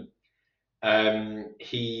tournament.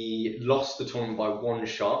 He lost the tournament by 1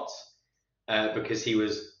 shot because he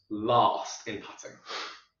was last in putting,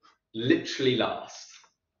 literally last.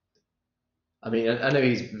 I mean, I know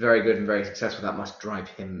he's very good and very successful. That must drive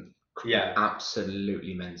him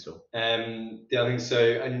absolutely mental. The other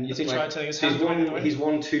thing, and you think he's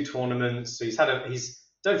won 2 tournaments, so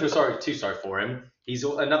don't feel too sorry for him.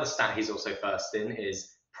 Another stat he's also first in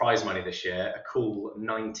is prize money this year, a cool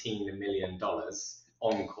 $19 million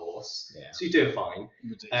on course. Yeah. So he's doing fine.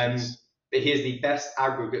 But he has the best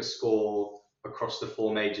aggregate score across the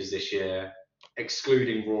 4 majors this year,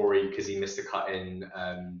 excluding Rory because he missed a cut in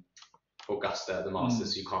Augusta at the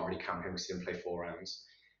Masters, so you can't really count him because he didn't play 4 rounds.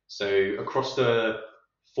 So across the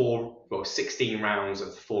 16 rounds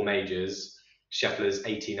of the 4 majors, Scheffler's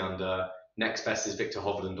 18 under. Next best is Victor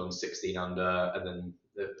Hovland on 16 under, and then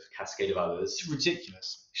the cascade of others. It's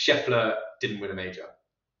ridiculous. Scheffler didn't win a major.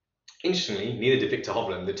 Interestingly, neither did Victor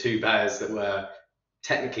Hovland, the 2 pairs that were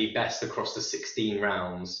technically best across the 16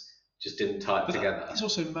 rounds, just didn't tie it But together. it's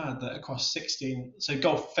also mad that across 16, so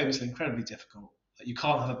golf famously incredibly difficult. Like you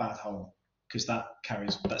can't have a bad hole because that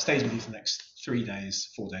stays with you for the next 3 days,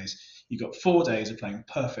 4 days. You've got 4 days of playing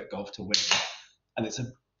perfect golf to win, and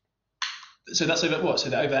so that's over what? So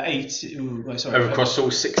that over 8. Across all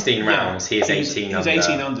 16 rounds, he is 18 under. He's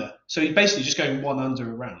 18 under. So he's basically just going 1 under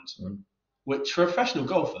a round, which for a professional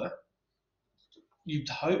golfer, you'd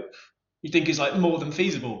think is like more than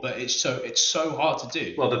feasible, but it's so hard to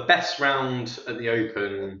do. Well, the best round at the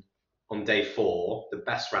Open on day 4, the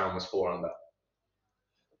best round was 4 under.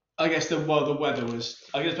 I guess the weather was.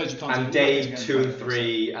 I suppose you can't. And day 2 and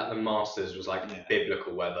 3 at the Masters was like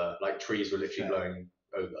biblical weather. Like trees were literally blowing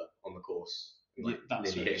over on the course, like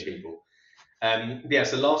nearly hitting people.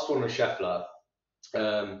 So last one was Scheffler.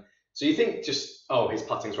 So you think just his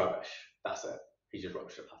putting's rubbish. That's it. He's just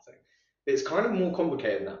rubbish at putting. It's kind of more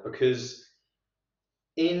complicated than that because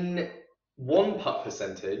in 1 putt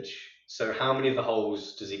percentage, so how many of the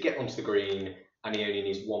holes does he get onto the green and he only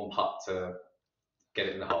needs 1 putt to get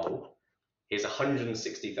it in the hole? He's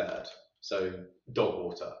 163rd, so dog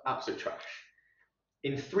water, absolute trash.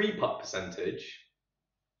 In 3 putt percentage,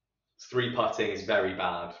 3 putting is very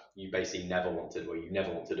bad. You basically never want to do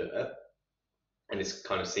it. And it's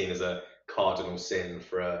kind of seen as a cardinal sin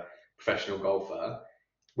for a professional golfer.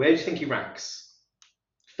 Where do you think he ranks?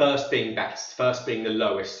 First being best, first being the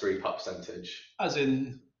lowest 3 putt percentage. As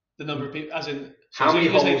in the number of people, as in how many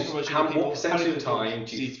holes? What percentage of the time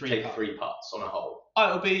do you take 3 putts on a hole?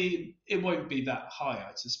 It won't be that high,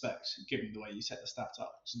 I suspect, given the way you set the stat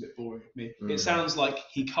up. It's a bit boring for me. It sounds like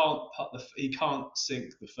he can't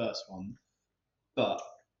sink the first one,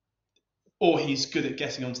 or he's good at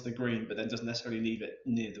getting onto the green, but then doesn't necessarily leave it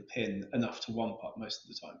near the pin enough to 1 putt most of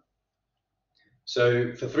the time.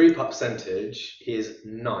 So for 3 putt percentage, he is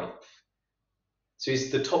 9th. So he's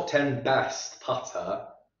the top 10 best putter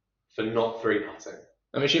for not 3 putting.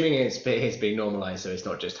 I'm assuming it's being normalised, so it's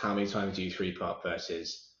not just how many times do you 3 putt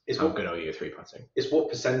versus how good are you at 3 putting. It's what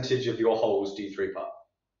percentage of your holes do you 3 putt?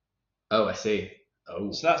 Oh, I see.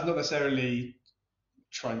 Oh. So that's not necessarily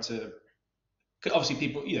trying to. Obviously,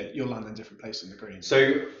 people, you'll land in different places in the green.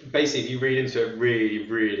 So basically, if you read into it really,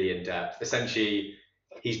 really in depth, essentially,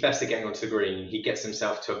 he's best at getting onto the green. He gets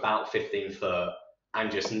himself to about 15 foot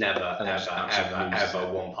and just never,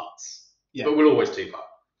 ever 1 putts. Yeah. But we'll always 2 putt.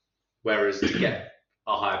 Whereas to get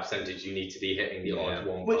a higher percentage, you need to be hitting the odd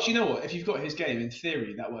 1 putt. Which, you know what, if you've got his game, in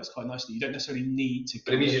theory, that works quite nicely. You don't necessarily need to.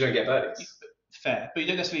 But it means you don't get birdies. Fair, but you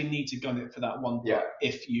don't necessarily need to gun it for that 1 putt.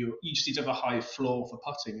 If you just need to have a high floor for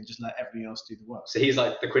putting and just let everything else do the work. So he's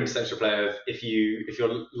like the quintessential player of if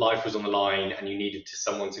your life was on the line and you needed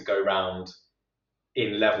someone to go round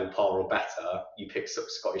in level par or better, you pick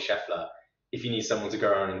Scotty Scheffler. If you need someone to go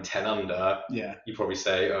around in 10 under, you probably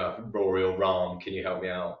say Rory or Rahm, can you help me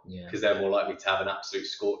out? Because they're more likely to have an absolute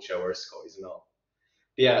scorcher, whereas Scotty's not.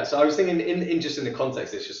 But so I was thinking in the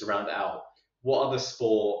context, it's just to round it out. What other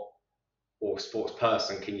sport or sports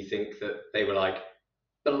person can you think that they were like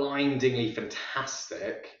blindingly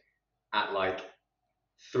fantastic at like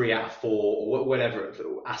 3 out of 4 or whatever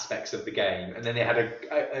aspects of the game, and then they had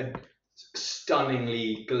a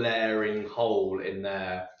stunningly glaring hole in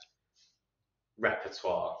their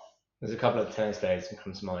repertoire? There's a couple of tennis players that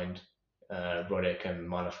come to mind. Roddick and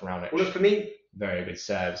Miloš Raonic. Well, for me, very good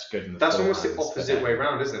serves, good in the that's almost the opposite way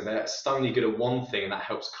around, isn't it? They're stunningly good at one thing and that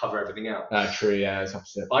helps cover everything else. True, yeah, it's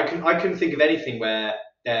opposite. I couldn't think of anything where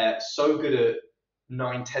they're so good at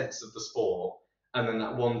 9/10 of the sport and then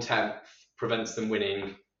that 1/10 prevents them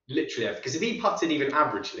winning literally. Because if he putted even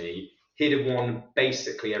averagely, he'd have won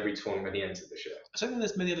basically every tournament he entered this year. I don't think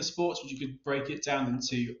there's many other sports which you could break it down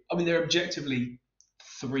into. I mean, they're objectively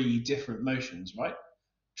 3 different motions, right?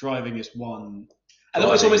 Driving is one. And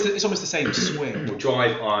it's almost the same swing. Well,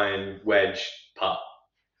 drive, iron, wedge, putt.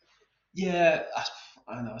 Yeah,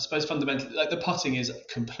 I don't know. I suppose fundamentally, like the putting is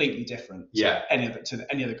completely different. To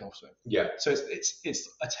any other golf swing. Yeah. So it's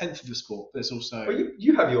 1/10 of the sport, but it's also. Well,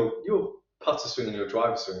 you have your putter swing and your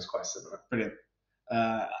driver swing is quite similar. Brilliant.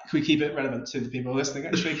 Can we keep it relevant to the people listening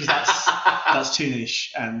actually, because that's too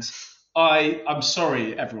niche, and I'm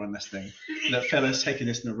sorry everyone listening that Phil has taken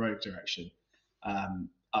this in a rogue direction.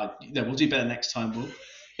 We'll do better next time. We'll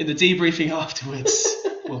in the debriefing afterwards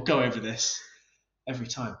we'll go over this every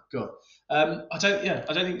time. God, I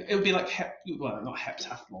don't think it would be like not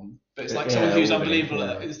heptathlon, but it's like someone who's unbelievable.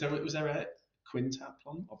 Was there a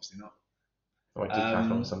quintathlon? Obviously not. Or a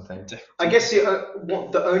decathlon or something. I guess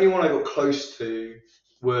the only one I got close to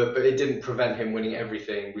but it didn't prevent him winning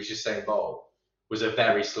everything, was Usain Bolt. Was a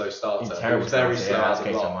very slow starter. He was very slow out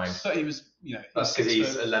of blocks. But he was, that's because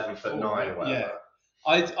he's 11'9" or whatever. Yeah.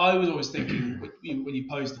 I was always thinking when you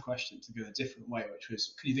posed the question to go a different way, which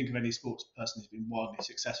was, can you think of any sports person who's been wildly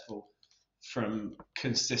successful from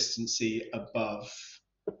consistency above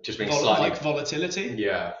Just being slightly like volatility?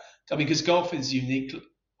 Yeah. I mean, because golf is unique.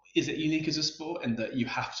 Is it unique as a sport in that you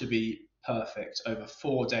have to be perfect over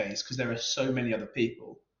 4 days because there are so many other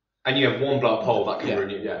people? And you have one block pole that can Yeah. ruin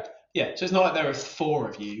you. Yeah. Yeah, so it's not like there are 4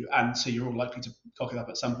 of you, and so you're all likely to cock it up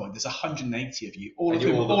at some point. There's 180 of you, all And of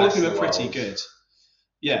you're whom all the best in are the pretty world. good.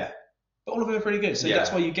 Yeah, but all of them are pretty good. So Yeah.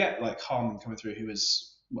 that's why you get like Harman coming through, who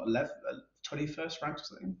was 21st ranked or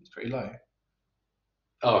something. It's pretty low.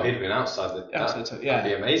 Oh, he'd have been outside the. Yeah, That'd yeah,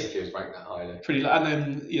 be amazing if he was ranked that highly. pretty low. And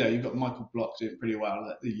then you've got Michael Block doing pretty well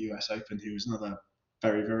at the US Open, who was another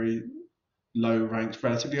very, very low ranked,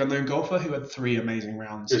 relatively unknown golfer who had 3 amazing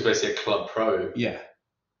rounds. He was basically a club pro. Yeah.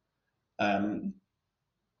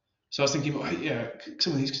 So I was thinking,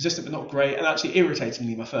 someone who's consistent but not great. And actually,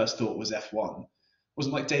 irritatingly, my first thought was F1.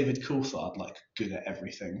 Wasn't like David Coulthard, like good at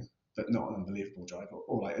everything, but not an unbelievable driver,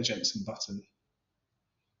 or like a Jenson Button.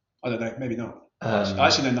 I don't know, maybe not. I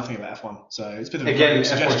actually know nothing about F1, so it's a bit of a Again, random F1's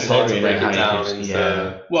suggestion. hard to Yeah, break how it you down can- into.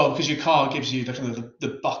 yeah. Well, because your car gives you the kind of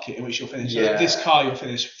the bucket in which you'll finish. So Yeah. this car, you'll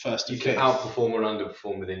finish first You and can fifth. outperform or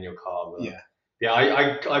underperform within your car. But Yeah. Yeah,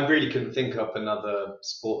 I really couldn't think up another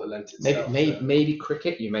sport that lent itself. Maybe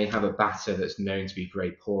cricket. You may have a batter that's known to be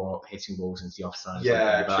very poor at hitting balls into the offside.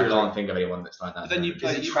 Yeah, but true. I can't think of anyone that's like that. But then you Is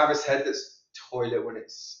play. it Travis Head that's toilet when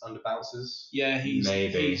it's under bounces? Yeah,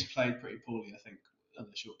 Maybe. he's played pretty poorly, I think, on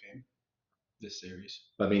the short game this series.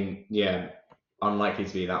 I mean, yeah, unlikely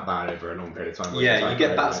to be that bad over a long period of time. Yeah, you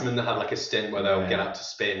get batsmen that have like a stint where they'll Yeah. get up to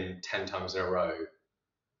spin 10 times in a row.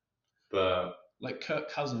 But Like Kirk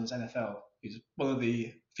Cousins, NFL, he's one of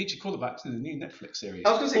the featured quarterbacks in the new Netflix series.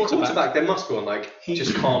 I was going to say quarterback, there must be one like He-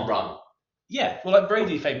 just can't run. Yeah, well, like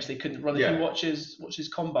Brady famously couldn't run. If Yeah. you watch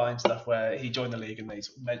his combine stuff where he joined the league and they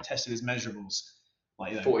sort of tested his measurables,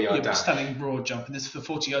 like 40-yard dash. standing broad jump, and this for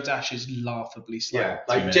 40-yard dash is laughably slow. Yeah, 2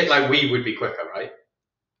 like minutes. like we would be quicker, right?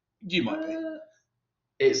 You might be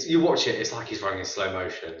It's you watch it, it's like he's running in slow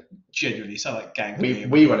motion. genuinely so like gang.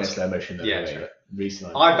 We run in slow motion though. Yeah, anyway, true.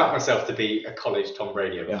 recently. I back myself to be a college Tom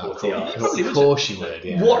Brady over Yeah, 40 yards. Probably of would. course you would.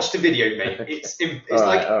 Yeah. Watch the video, mate. It's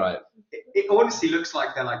like all right. it honestly looks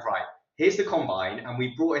like they're like, right, here's the combine, and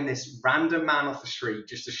we brought in this random man off the street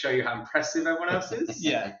just to show you how impressive everyone else is.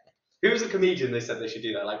 Yeah, Who was a comedian? They said they should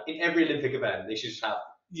do that. Like in every Olympic event, they should just have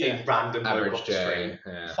yeah. a random bloke Average off the street.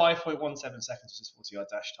 Joe. Yeah. 5.17 seconds was his 40-yard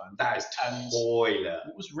dash time. That is And- toilet.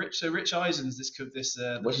 What was Rich? So Rich Eisens,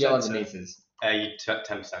 What's yards and presenter- meters? You took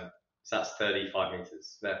 10%. So that's 35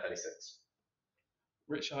 meters. They're 36.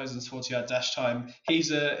 Rich Eisen's 40-yard dash time.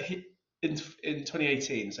 He's in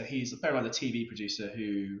 2018, so he's bear in mind the TV producer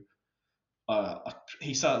who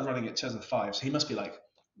he started running at 2005, so he must be like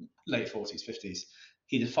late 40s, 50s.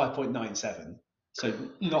 He did 5.97, so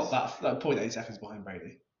not that 0.8 seconds behind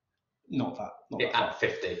Brady. Not that far. At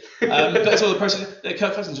 50. But that's all the process.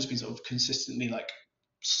 Kirk Cousins just been sort of consistently like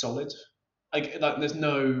solid. Like there's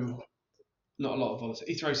not a lot of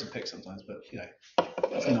volatility. He throws some picks sometimes, but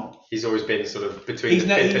it's not. He's always been sort of between He's the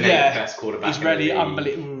ne- fifth and yeah, eighth best quarterback. He's in rarely the league.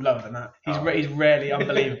 unbelievable. Lower than that. He's Oh. he's rarely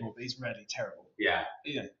unbelievable, but he's rarely terrible. Yeah.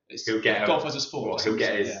 It's He'll get golf as a sport. Well, he'll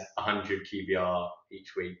get his Yeah. 100 QBR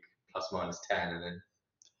each week, plus minus 10, and then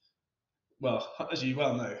Well, as you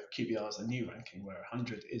well know, QBR is the new ranking, where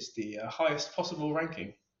 100 is the highest possible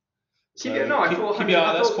ranking. QBR, no, I thought 100 QBR,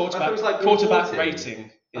 I that's thought it was like quarterback 140.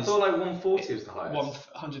 rating I is thought like 140 was the highest.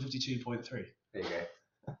 152.3. There you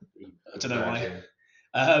go. I don't know why.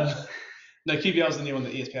 Virgin. No, QBR is the new one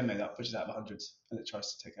that ESPN made up, which is out of hundreds, and it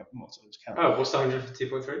tries to take up more sort of count Oh, what's the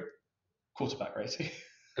 152.3? quarterback rating.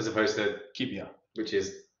 As opposed to, QBR, which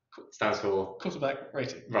stands for, quarterback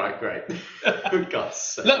rating. right, great. For God's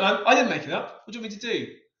sake. Look, man, I didn't make it up. What do you want me to do?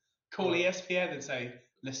 Call ESPN and say,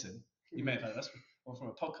 listen, you may have heard us from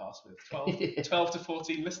a podcast with 12 to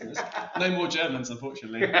 14 listeners. No more Germans,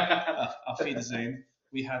 unfortunately. Our feed is in.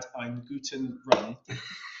 We had Ein Guten Run.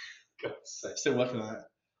 God's sake. Still working on it.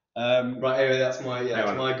 Right, anyway, that's my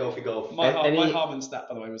Hang on. golfy golf. My Any- Harman stat,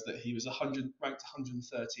 by the way, was that he was ranked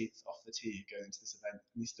 130th off the tee going into this event,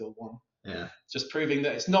 and he still won. Yeah. Just proving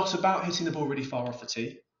that it's not about hitting the ball really far off the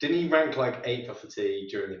tee. Didn't he rank like 8th off the tee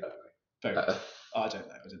during the event? Very Uh, I don't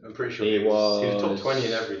know. I didn't know. I'm pretty sure He he was top was- 20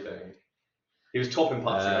 in everything. He was top in putting,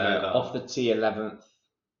 I know that. Off the tee 11th.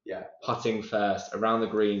 Yeah. Putting first, around the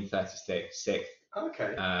green 36th,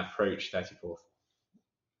 Okay. approach 34th.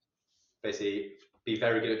 Basically, be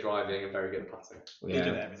very good at driving and very good at putting. Be good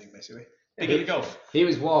at Yeah. everything, basically. Be good at golf. He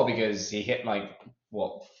was wild because he hit like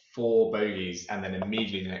 4 bogeys and then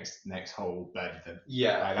immediately the next hole birdied them.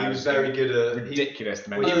 Yeah, Like, he that was was very good at. Ridiculous to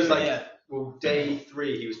Well, mention. he was like yeah. Well, day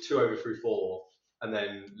 3 he was 2 over through 4, and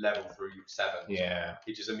then level through 7. Yeah.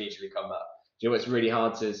 He just immediately come back. Do you know what's really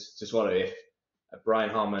hard to swallow? If Brian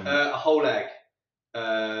Harman. A whole egg,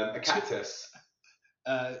 a cactus.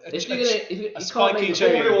 If you're gonna, a spiky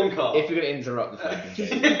cherry. If you're gonna interrupt the fucking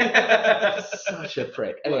joke, such a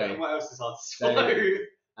prick. Anyway, what else is hard to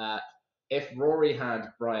swallow? If Rory had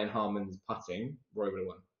Brian Harman's putting, Rory would have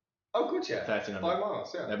won. Oh, good, yeah. 13 5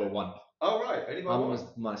 miles, yeah. Number 1. Oh, right. Only by Harman 1. was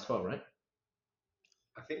minus 12, right?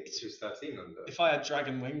 I think she was 13 under. If I had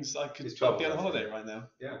dragon wings, I could It's 12, be on isn't it? holiday right now.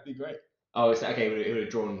 Yeah. It'd be great. Oh, so, okay. It would have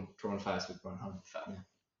drawn first with Brian Harman.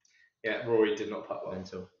 Yeah, Rory did not putt well.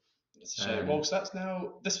 Mental. It's a shame. Well, so that's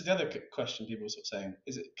now. This was the other question people were sort of saying.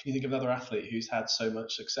 Can you think of another athlete who's had so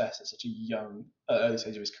much success at such a young, early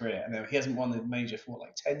stage of his career, and he hasn't won a major for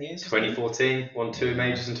like 10 years? 2014, won 2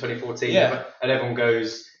 majors in 2014. Yeah. And everyone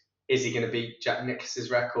goes, is he going to beat Jack Nicklaus's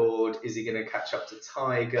record? Is he going to catch up to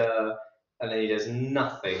Tiger? And then he does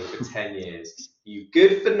nothing for 10 years. You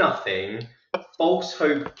good for nothing, false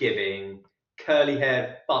hope giving, curly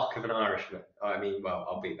haired fuck of an Irishman. I mean, well,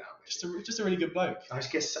 I'll beat that. Just a really good bloke. I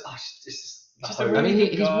just guess. I mean,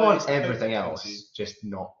 he's won everything else, just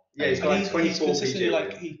not. Yeah, he's got like 24 he's consistently PGA.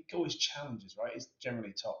 like he always challenges, right? He's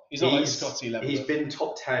generally top. He's not like Scotty level. He's been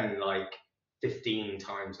top 10 like 15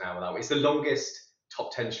 times now without. It's the longest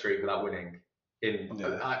top 10 streak without winning.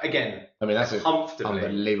 Again, I mean, that's comfortably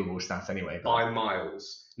unbelievable stat anyway. By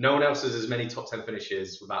miles. No one else has as many top 10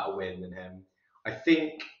 finishes without a win than him. I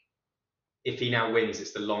think if he now wins,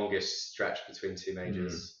 it's the longest stretch between 2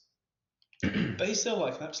 majors. But he's still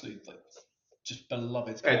like an absolute just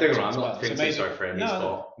beloved. Don't get me wrong, I'm as not well. feeling So too maybe- sorry for him. No, He's no.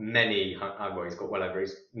 got many. Well, he's got well over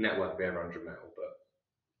his net worth be over 100 mil, but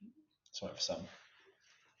Sorry for some.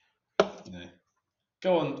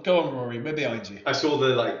 Go on, Rory. We're behind you. I saw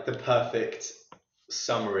the perfect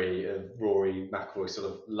summary of Rory McIlroy's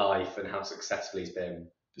sort of life and how successful he's been.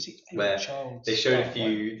 Where they showed a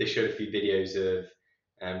few videos of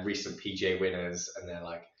recent PGA winners, and their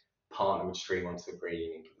like partner would stream onto the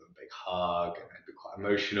green and give them a big hug, and they'd be quite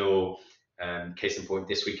emotional. Case in point,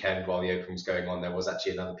 this weekend while the Open was going on, there was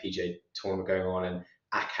actually another PGA tournament going on, and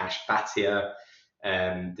Akash Bhatia,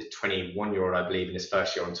 the 21-year-old, I believe, in his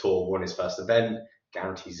first year on tour, won his first event,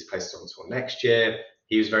 guarantees his place on tour next year.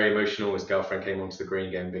 He was very emotional. His girlfriend came onto the green,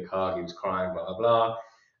 gave him a big hug. He was crying, blah, blah, blah.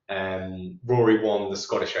 Rory won the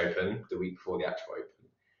Scottish Open the week before the actual Open,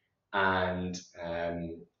 and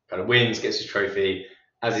kind of wins, gets his trophy.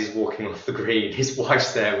 As he's walking off the green, his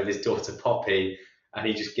wife's there with his daughter Poppy, and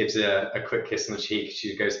he just gives her a quick kiss on the cheek.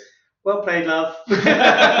 She goes, "Well played, love."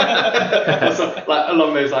 Also, like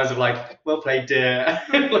along those lines of like, "Well played, dear."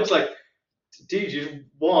 It looks like, dude, you just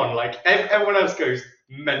won. Like everyone else goes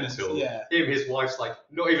mental. Yeah. Him, his wife's like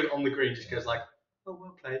not even on the green, just goes like, "Oh,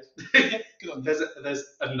 well played." Good on you. There's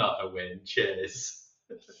another win. Cheers.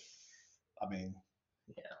 I mean,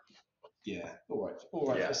 yeah, all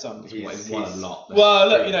right Yeah. for some. He's won a lot. Well,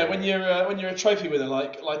 look, when you're a trophy winner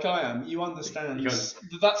like I am, you understand that's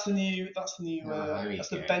the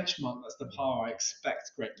benchmark, that's the par I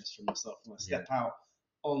expect greatness from myself when I step out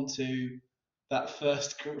onto that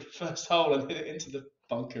first hole and hit it into the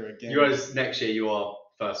bunker again. You guys, next year you are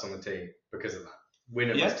first on the team because of that.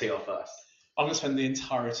 Winner must tee off first. I'm gonna spend the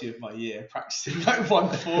entirety of my year practicing like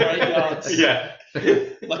 148 yards. Yeah.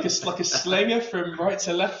 Like a slinger from right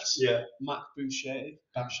to left. Yeah. Matt Boucher.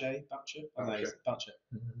 I don't know, it's Boucher.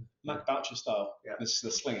 Matt Boucher style. Yeah. Let's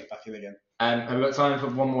sling it back in again. Have we got time for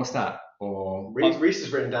one more stat? Or Reese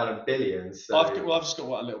has written down a billion. So I've just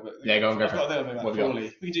got a little bit. Yeah, go on, I've for got it. a little bit about What have you got?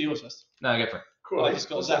 Crawley. We can do yours first. No, go for it. Crawley. I've just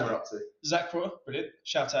got What's Zach. Emma up to? Zach Crawley, brilliant.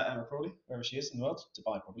 Shout out Emma Crawley, wherever she is in the world.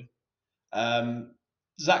 Dubai, probably.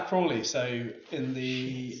 Zach Crawley. So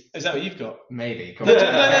is that what you've got? Maybe. No,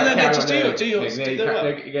 just do yours. No, Do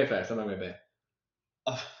you go first. I'm not going to be.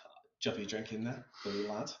 Jubbly drinking there, the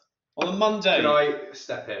lad. On a Monday. Can I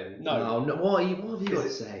step in? No. What have you got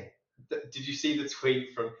to say? Did you see the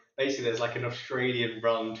tweet from basically there's like an Australian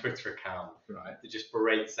run Twitter account Right. that just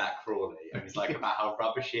berates Zach Crawley and he's like about how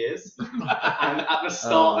rubbish he is. And at the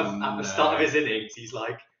start of his innings, he's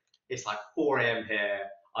like, it's like 4 a.m. here.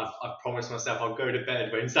 I've promised myself I'll go to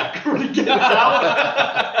bed when Zach Crawley gets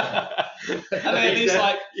out. And then he's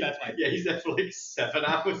like, fair play. Yeah, he's there for like 7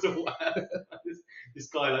 hours or whatever. This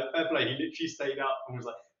guy, like, fair play, he literally stayed up and was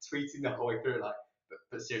like tweeting the whole way through, like,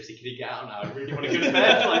 but seriously, can he get out now? I really want to go to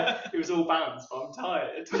bed. Like, it was all balanced, but I'm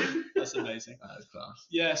tired. That's amazing. That is class.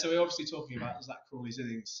 Yeah, so we're obviously talking about Zach Crawley's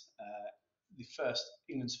innings,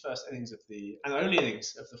 England's first innings and only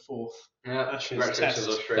innings of the fourth Ashes Congratulations,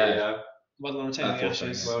 Test. Australia. Well done on retaining the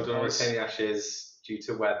Ashes. Well done on retaining the Ashes due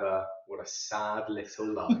to weather. What a sad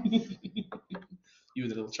little life. you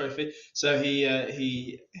with a little trophy. So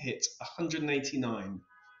he hit 189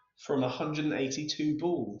 from 182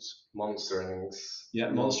 balls. Monster innings.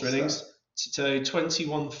 Yeah, monster innings. So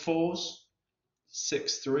 21 fours,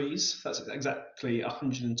 6 threes. That's exactly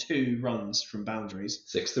 102 runs from boundaries.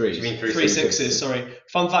 6 Do you threes. mean Three sixes, sorry.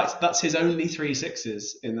 Fun fact, that's his only 3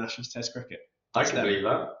 sixes in the Ashes Test cricket. I can believe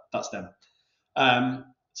that. That's them.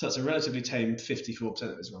 So that's a relatively tame 54%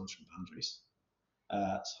 of his runs from boundaries. So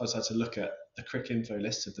I decided to look at the Cricinfo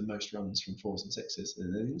list of the most runs from 4s and 6s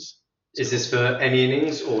in innings. Is this for any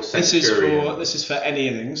innings or This is for any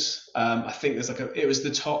innings. I think there's it was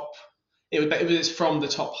the top. It's from the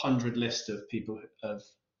top 100 list of people of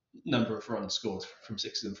number of runs scored from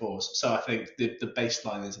 6s and 4s. So I think the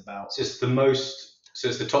baseline is about. So it's the most. So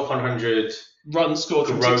it's the top 100 runs scored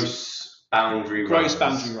from gross boundary runs. Gross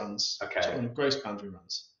boundary runs. Okay. Gross boundary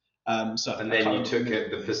runs. So and then you took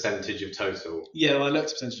the percentage of total. Yeah, well, I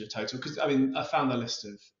looked at percentage of total because I found the list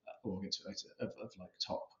of. We'll get to it later of like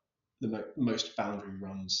top. The most boundary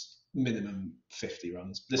runs, minimum 50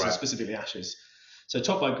 runs. This is specifically Ashes. So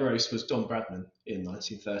top by gross was Don Bradman in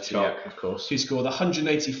 1930. Yeah, of course. Who scored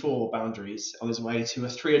 184 boundaries on his way to a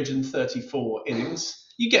 334 innings.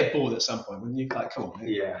 You get bored at some point when you like, come on,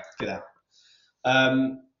 mate, get out.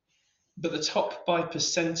 But the top by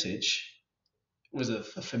percentage was a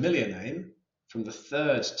familiar name from the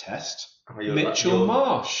 3rd Test, Mitchell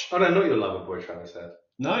Marsh. Oh no, not your lover boy, Travis Head.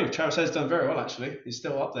 No, Travis Head's done very well actually. He's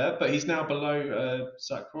still up there, but he's now below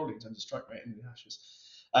Zach Crawley in terms of strike rate in the Ashes.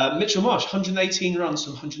 Mitchell Marsh, 118 runs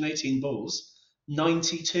from 118 balls,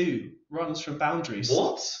 92 runs from boundaries.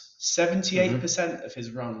 What? 78% of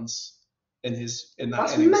his runs in that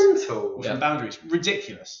That's innings mental. were from boundaries.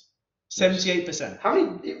 Ridiculous. 78%. How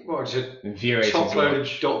many? What? Just chop load of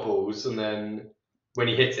dot balls, and then when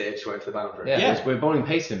he hit it, it just went for the boundary. Yeah. We're bowling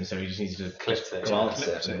pace him, so he just needs to Clipped it. glance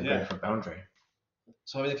Clipped it and go for a boundary.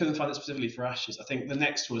 So I mean, they couldn't find it specifically for Ashes. I think the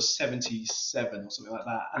next was 77 or something like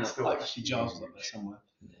that, and actually Giles was up there somewhere.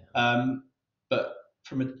 Yeah. But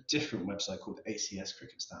from a different website called ACS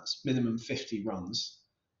Cricket Stats, minimum 50 runs.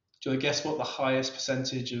 Do you want to guess what the highest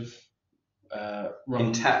percentage of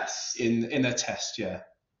runs in tests in their test? Yeah.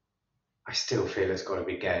 I still feel it's got to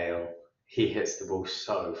be Gale. He hits the ball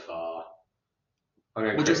so far. I'm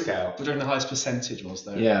going Chris Gale. What do you reckon the highest percentage was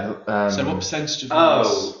though? Yeah. So what percentage of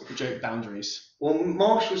runs boundaries? Well,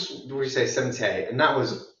 Marsh was, what did you say, 78, and that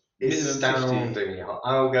was astoundingly high.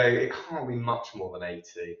 I'll go, it can't be much more than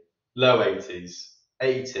 80. Low 80s.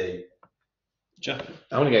 80. Jeff?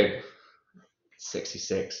 I want to go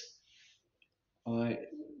 66. I'm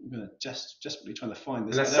going to desperately trying to find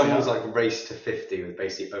this. Unless someone's like raced to 50 with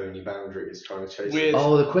basically only boundaries trying to chase it.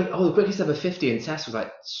 The quickest ever 50 in test was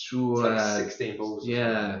like 16 balls.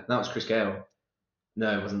 Yeah, that was Chris Gale.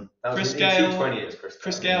 No, it wasn't. Chris Gale. 220 is Chris Gale.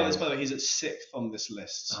 Chris Gale is, by the way, he's at 6th on this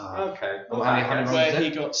list. Okay. Where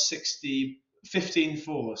he got 15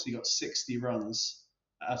 fours, he got 60 runs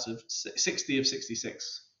out of 60 of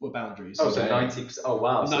 66 were boundaries. Oh, so 90%. Oh,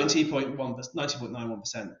 wow.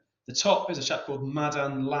 90.91%. The top is a chap called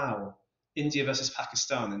Madan Lal, India versus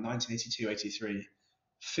Pakistan in 1982-83.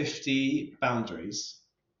 50 boundaries,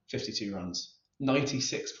 52 runs,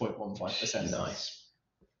 96.15%. Nice.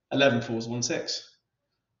 11 fours, 1 6.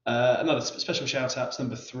 Another special shout out to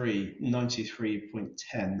number 3,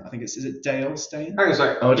 93.10. I think is it Dale Steyn? Hang on a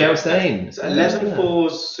second. Oh, Dale Steyn. So 11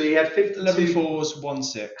 fours, so he had 52. 11 fours, 1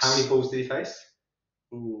 6. How many balls did he face?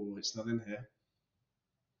 Ooh, it's not in here.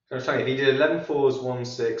 So I'm saying if he did 11 fours, 1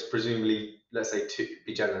 6, presumably, let's say,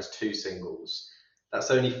 be generous, 2 singles,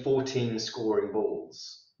 that's only 14 scoring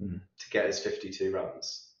balls to get his 52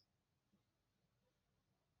 runs.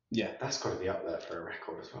 Yeah. That's got to be up there for a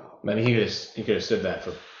record as well. Maybe he could have stood there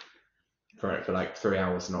for like 3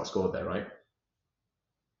 hours and not scored there, right?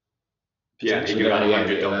 Yeah, he could have had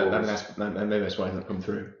 100 doubles. Maybe that's why he's not come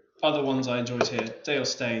through. Other ones I enjoyed here. Dale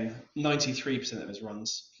Steyn, 93% of his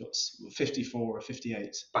runs. He got 54 or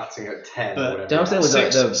 58. Batting at 10 but or whatever. Dale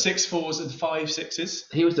Steyn was 6 fours and 5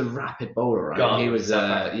 6s. He was the rapid bowler, right? Gun, he was he was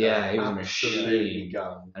a absolutely machine.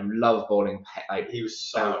 gun. And loved bowling. Like he was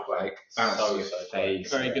so quick. Bounce so your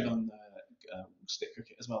face. Very good on stick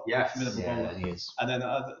cricket as well. Yes. Formidable bowler. He is. And then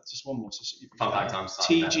just one more. Fun fact, I'm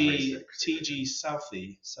TG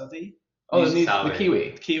Southey. Oh, the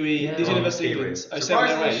Kiwi. Kiwi. Yeah. These University Kiwi. England.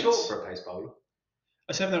 Surprisingly short for a pace bowler.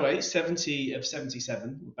 0708, 70 of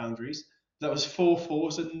 77 with boundaries. That was 4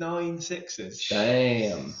 fours and 9 6s.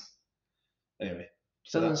 Damn. Anyway.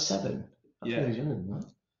 7. Yeah. He was younger than that.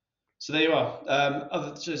 So there you are.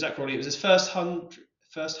 Other Zach Crawley, it was his first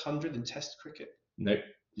 100 in Test cricket. Nope.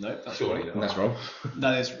 Nope, that's Surely wrong. not. That's wrong.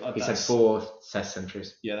 That is. He said 4 Test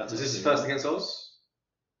centuries. Yeah, that's. Was this his first against Oz?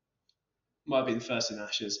 might have been first in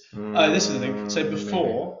Ashes. This is the thing. So Maybe.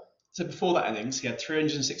 before that innings, he had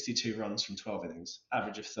 362 runs from 12 innings,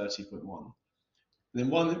 average of 30.1. And in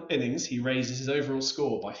one innings, he raises his overall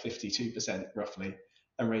score by 52% roughly,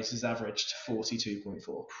 and raises his average to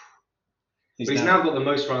 42.4. But he's now got the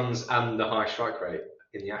most runs and the high strike rate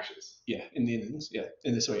in the Ashes. Yeah, in the innings. Yeah,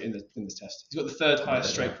 in this test, he's got the third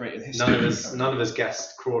highest strike rate in history. None of us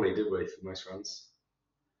guessed Crawley, did we, for most runs?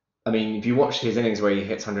 I mean, if you watch his innings where he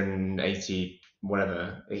hits 180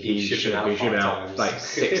 whatever, he should have been out like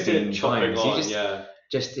 16 Chopping times. on, He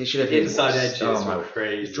just it should have been inside edges. Oh my,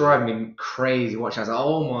 Crazy. it's driving me crazy watching. I was like,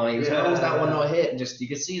 oh my, Yeah. how was that one not hit? And just you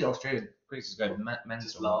could see the Australian creases going Just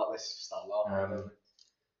mental. laugh. Let's just start laughing.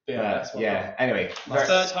 That's what Anyway, the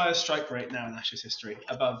third highest strike rate now in Ashes history,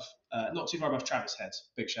 above, not too far above Travis Head.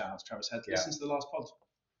 Big shout out to Travis Head. Yeah. Listen to the last pod.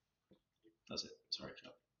 That's it. Sorry,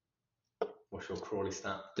 What's your Crawley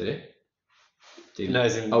stat? did it? No,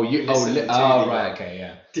 as in Right, okay,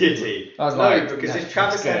 yeah. Did he? I was No, like, because no, if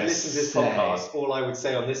Travis I was had gonna listened to this say, podcast, all I would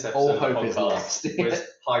say on this episode all of the hope is podcast lost. was,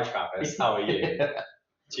 "Hi Travis, how are you?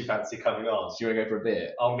 Do you fancy coming on? Do you want to go for a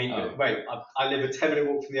beer? I'll meet you. Oh. Wait, I live a 10-minute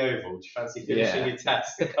walk from the Oval. Do you fancy finishing Yeah. your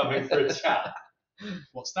test and coming for a chat?"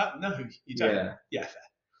 What's that? No, you don't. Yeah. Yeah,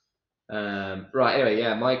 fair. Right. Anyway,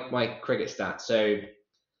 yeah, my cricket stats. So,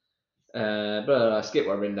 I skip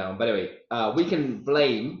what I've written down. But anyway, we can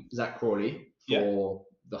blame Zach Crawley for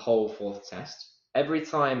the whole fourth test. Every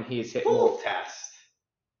time he's hit more. Fourth test.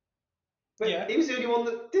 But Yeah. he was the only one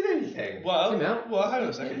that did anything. Well, Hang on. hang on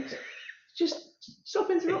a second. Just stop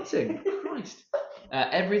interrupting. Christ.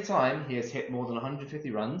 Every time he has hit more than 150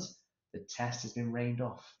 runs, the test has been rained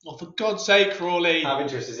off. Oh, for God's sake, Crawley. How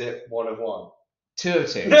interest is it? 1 of 1. 2 of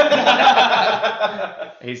 2.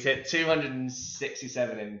 He's hit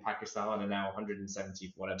 267 in Pakistan and now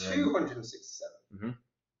 170 whatever. 267.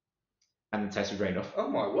 And the test was rained off. Oh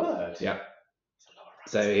my word. Yeah.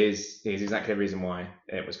 So here's exactly the reason why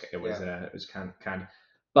it was canned.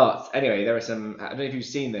 But anyway, there are some. I don't know if you've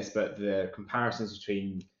seen this, but the comparisons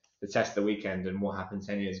between the test of the weekend and what happened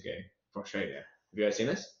 10 years ago for Australia. Have you ever seen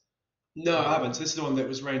this? No, I haven't. This is the one that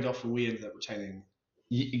was rained off and we ended up retaining.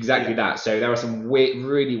 Exactly that. So there are some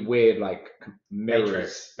really weird like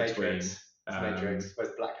mirrors Matrix. Matrix.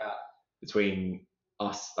 Where's Black Hat? between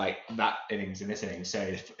us, like that innings and this innings. So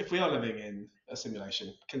If we are living in a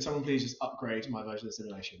simulation, can someone please just upgrade my version of the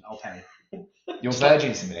simulation? I'll pay. your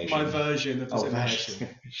Virgin simulation. My version of the simulation.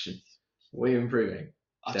 Simulation. What are you improving?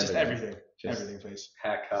 Just everything. Just Everything, please.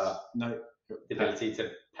 Haircut. No. The ability to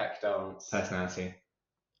peck dance. personality,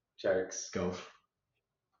 Jokes. golf,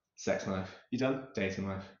 sex life, You done? dating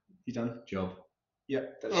life, You done? job.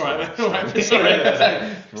 Yep. That's All right. right. All right. Sorry.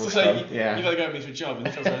 All So done. you Yeah. got to go at me for a job, and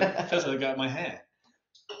it feels like a go at my hair.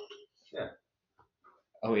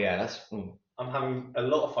 Oh yeah, that's. I'm having a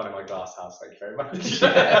lot of fun in my glass house, thank you very much.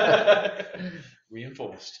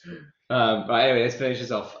 Reinforced. Right, anyway, let's finish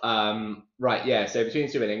this off. Right, yeah, so between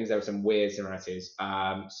the two innings, there were some weird similarities.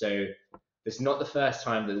 So this is not the first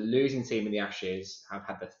time that the losing team in the Ashes have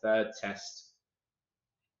had the third test,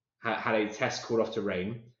 had a test called off to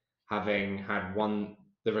rain, having had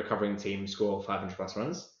the recovering team score 500 plus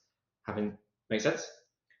runs. Make sense?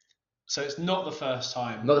 So it's not the first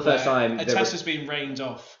time. Not the first where time a there test was- has been rained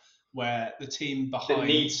off where the team behind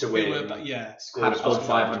needs to who win. were- yeah. Have Scored scored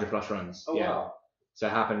 500 plus runs. Oh, yeah. wow. So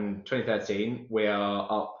it happened 2013. We are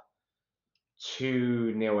up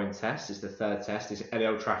 2-0 in test. It's the third test. It's at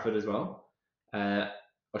Old Trafford as well.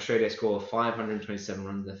 Australia scored 527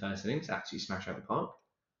 runs in the first innings, actually smashed out the park.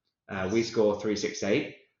 We scored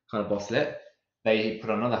 368, kind of bottled it. They put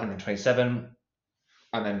on another 127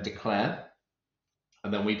 and then declare.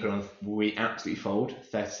 And then we absolutely fold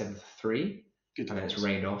 37-3. Good. And then it's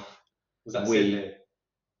rained off. Was that We- Sydney?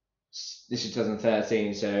 This is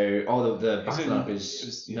 2013, so the It's battle up in- is it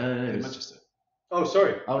was, no, in it's- Manchester. Oh,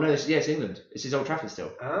 sorry. Oh no, it's England. This is Old Trafford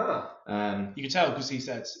still. Ah. You could tell because he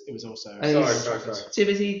said it was also. And he's Sorry. too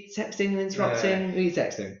busy texting and interrupting. Who are you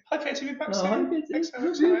texting? Hi, KTV back Oh, hi, soon. KTV. Thanks,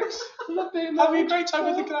 Alex. I love being Having a great time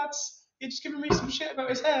with the lads. You're just giving me some shit about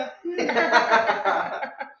his hair.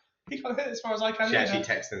 He can't hit it as far as I can. She either. actually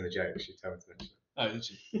texted in the joke. She told me to mention it. Oh, did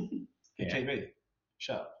she? Yeah. KB.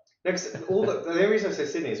 Shut up. No, 'cause the only reason I said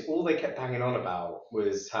Sydney is all they kept banging on about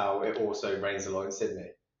was how it also rains a lot in Sydney.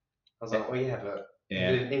 I was like, oh yeah, but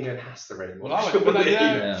Yeah. England has to rain. Well, I went,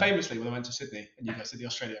 Yeah. famously, when I went to Sydney, and you guys did the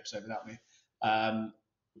Australia episode without me,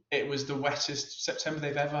 it was the wettest September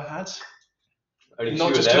they've ever had. Only Not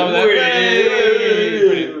two just of them. time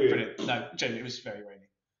there. Brilliant. No, Jamie, it was very rainy.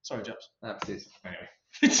 Sorry, Jobs. Absolutely. Anyway.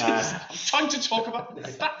 I'm trying to talk about the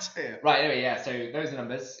stats here. Right. Anyway, yeah. So those are the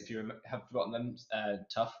numbers. If you have forgotten them,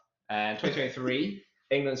 tough. And 2023,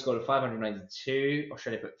 England scored 592.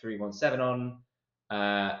 Australia put 317 on.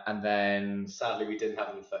 And then Sadly, we didn't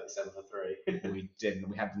have them 37 for 3. we didn't.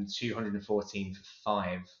 We had them 214 for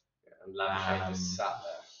 5. And Labuschagne just sat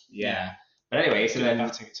there. Yeah. But anyway, so Good then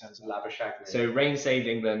batting, it turns out. Labuschagne. so rain saved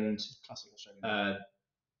England Classic Australian.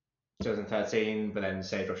 2013, but then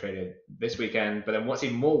saved Australia this weekend. But then what's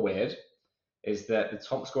even more weird is that the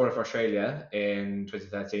top scorer for Australia in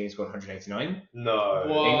 2013 scored 189. No.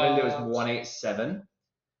 What? England it was 187.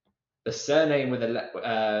 The surname with that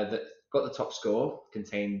got the top score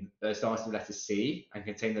contained started with the letter C and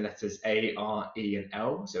contained the letters A, R, E, and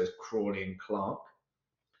L. So it was Crawley and Clark.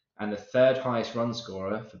 And the third highest run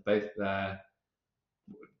scorer for both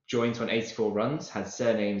joint on 84 runs had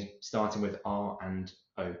surnames starting with R and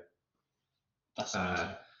O. That's amazing.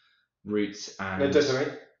 Roots and No,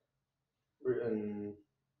 doesn't Root and...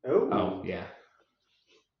 oh yeah,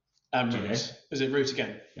 do you Root. Is it Root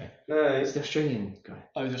again? No. it's the Australian guy.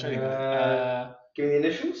 Oh, the Australian guy. Give me the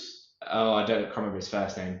initials. Oh, I can't remember his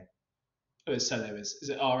first name. Oh, his surname is. Is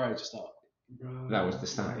it RO to start? That was the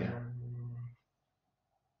start, yeah.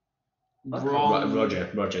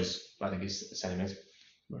 Rogers. I think his surname is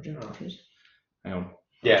Roger Rogers. Hang on.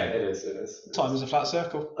 Yeah, it is. Time is a flat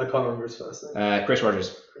circle. I can't remember his first name. Chris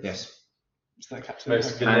Rogers. Yes, Isn't that Captain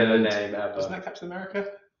Most America? vanilla And- name ever. Isn't that Captain America?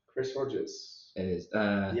 Chris Rogers. it is.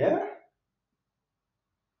 Yeah?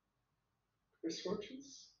 Chris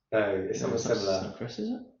Rogers? No, it's something it's not similar. Chris, is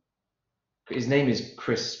it? His name is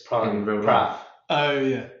Chris in real life. Pratt. Oh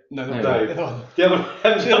yeah. No, not No. the other one. The other one.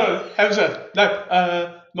 The other one. Hemsworth.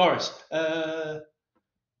 No. Morris.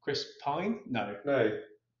 Chris Pine. No. No.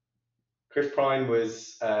 Chris Pine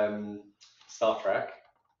was Star Trek.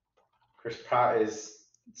 Chris Pratt is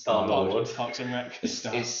Star Lord. Parks and Rec.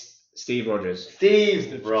 It's Steve Rogers.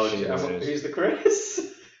 Steve Rogers. Steve Rogers. Who's the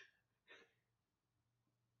Chris?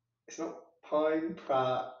 It's not Pine,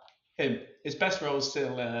 Pratt. Him. His best role is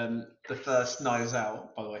still the first Knives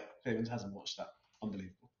Out. By the way, if anyone hasn't watched that,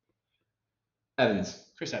 unbelievable. Evans.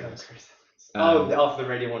 Chris Evans. After the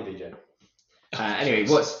Radio 1 DJ. Anyway,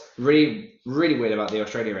 what's really, really weird about the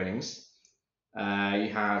Australia innings, you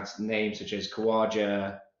had names such as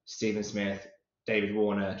Khawaja, Stephen Smith, David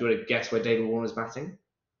Warner. Do you want to guess where David Warner was batting?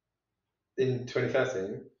 In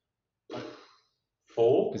 2013?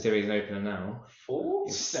 4? Considering he's an opener now. 4?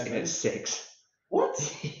 He's at 6. What?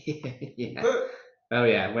 Yeah. But Oh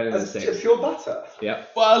yeah, when is as it a 6? pure batter.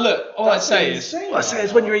 Yep. Well, look, all I'd That's say is,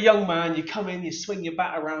 insane. when you're a young man, you come in, you swing your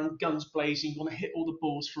bat around, guns blazing, you want to hit all the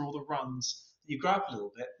balls for all the runs. You grow up a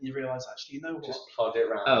little bit and you realise, actually, you know what? Just plod it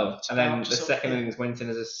around. Oh, and then the Just second okay. innings went in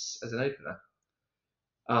as an opener.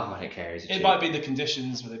 Oh, I don't care. He's a It cheat. might be the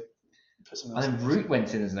conditions where they put something else And then in. Root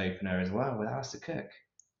went in as an opener as well with Alistair Cook.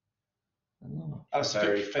 Oh. Alistair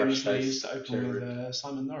Very Cook famously fresh used to face, open Joe with Root.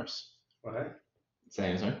 Simon Norris. Right.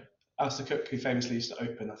 Same, sorry. Alistair Cook, who famously used to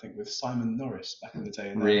open, I think, with Simon Norris back in the day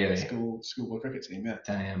in the Really? schoolboy cricket team. Yeah.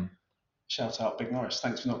 Damn. Shout out Big Norris.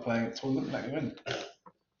 Thanks for not playing at the tournament. Let me win.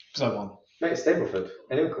 Because I won. Mate, it's Stableford.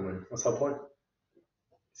 Anyone can win. That's the whole point.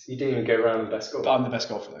 So you didn't even go around the best score. But I'm the best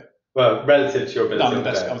golfer though. Well, relative to your ability. No, I'm the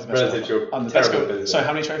best. okay. I'm the best Relative to golfer. your I'm the best terrible golfer. ability. So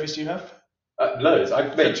how many trophies do you have? Loads. Mate, How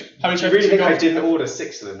many do you trophies really do think you I have? didn't order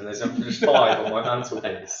 6 of them and there's just 5 on my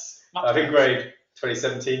mantelpiece? I think grade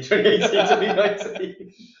 2017, 2018,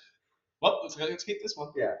 2019. Well, let's keep this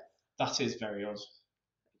one. Yeah. That is very odd.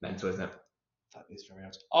 Mental, isn't it? That is very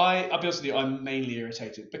odd. I'll be honest with you, I'm mainly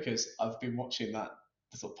irritated because I've been watching the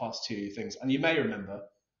sort of past 2 things, and you may remember,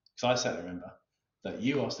 because I certainly remember, that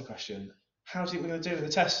you asked the question, how do you think we're going to do in the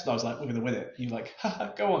test? And I was like, we're going to win it. And you're like,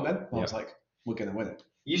 haha, go on then. And I was like, we're going to win it.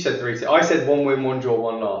 You said 3-2. I said 1 win, 1 draw,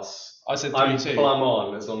 1 loss. I said I'm 3-2. plumb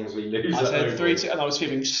on as long as we lose. I at said Oval. 3-2, and I was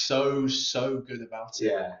feeling so good about it.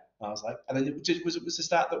 Yeah. And I was like, and then it was the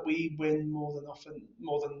stat that we win more than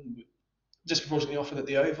disproportionately often at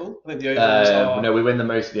the Oval. I think the Oval was our, No, we win the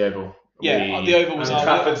most of the Oval. yeah, the Oval was And our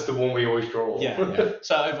Trafford's the one we always draw. yeah.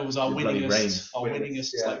 So Oval was our It bloody winningest, rains.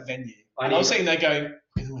 Yeah. like venue. I And I was need- sitting there going,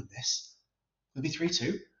 we're gonna win this. It'll be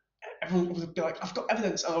 3-2. Everyone would be like, I've got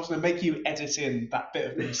evidence, and I was gonna make you edit in that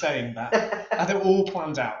bit of me saying that. And they're all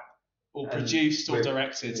planned out, all And produced, all we're-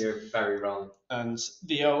 directed, You're very wrong. and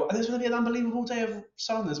there's gonna be an unbelievable day of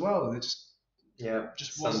sun as well. And it Yeah.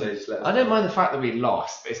 just Sunday wasn't. just let us I don't know. mind the fact that we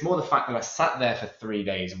lost, but it's more the fact that I sat there for 3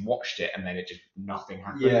 days and watched it, and then it just nothing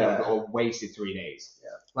happened. Yeah. Or wasted 3 days. Yeah.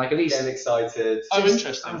 Like at least Getting excited. Oh, Just-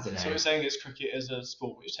 interesting. I don't So know. you're saying it's cricket as a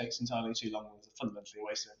sport which takes entirely too long and is fundamentally a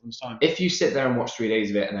waste of everyone's time. if you sit there and watch 3 days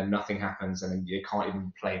of it and then nothing happens and then you can't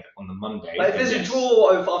even play it on the Monday. Like, if then there's a yes.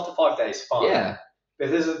 draw after 5 days, fine. Yeah. But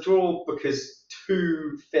if there's a draw because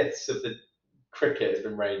 2/5 of the cricket has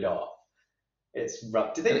been rained off, it's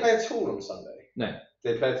rough. Did they play at all on Sunday? No.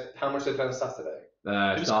 They played. How much did they play on Saturday?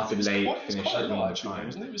 It was Late, quite, finished quite a at lot, one actually, time.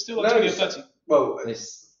 wasn't it? It was still like 20 or 30. Well,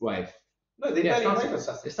 This wave. no, they Yeah, barely started- played on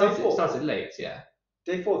Saturday. It started, Day four. started late, yeah.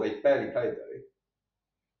 Day 4, they barely played though.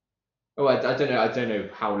 Oh, I don't know. I don't know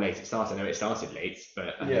how late it started. I know it started late, but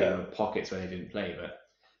I think Yeah. there were pockets where they didn't play. But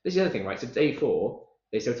this is the other thing, right? So day 4,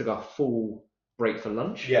 they still took a full break for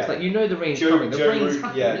lunch. Yeah. It's like, you know, the rain's Joe coming. The rain's Root,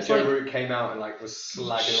 happening. yeah, It's Joe like, Root came out and like was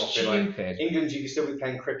slagging off. Being like, stupid. England, you could still be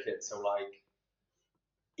playing cricket, so like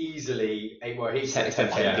easily 8 more heats. 10,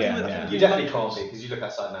 yeah. You definitely can't be because you look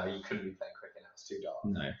outside now, you couldn't be playing cricket now. It's too dark.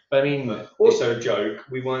 No, but I mean, But also, joke,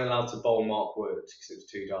 we weren't allowed to bowl Mark Wood because it was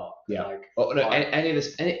too dark. Yeah. Like, oh, no, Like-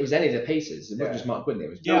 it was any of the pacers. It wasn't Yeah. just Mark Wood. It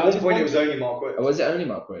was. Yeah, at I one did point it wonder- was only Mark Wood. Or was it only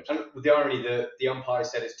Mark Wood? And with the irony that the umpire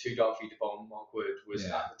said it's too dark for you to bowl Mark Wood was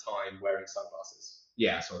Yeah. at the time wearing sunglasses.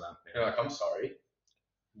 Yeah, I saw that. You're like, I'm sorry.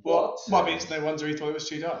 Well, I mean, it's no wonder he thought it was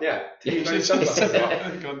too dark. Yeah. He He was wearing just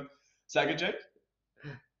sunglasses. gone, is that a good joke?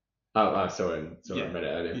 Oh, I saw him. Yeah. A minute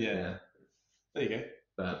earlier. Yeah. There you go.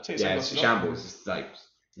 But Take yeah, it's sunglasses off. shambles. It's like,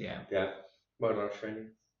 yeah. Yeah. Well done, Australia.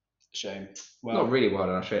 Shame. Well, Not really well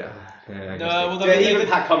done. Straight. no, well, Yeah, they- even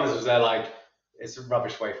they- Pat Cummins was there like, it's a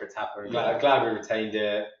rubbish way for it to happen. Yeah. Glad we retained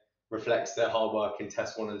it. Reflects their hard work in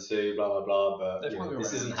Test 1 and 2, blah, blah, blah. But They've you know, hung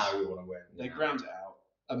this around. isn't how you want to win. they ground it out.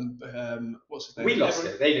 What's his name? We lost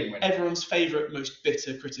it. They didn't win it. Everyone's favourite, most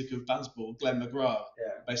bitter critic of Bazball, Glenn McGrath,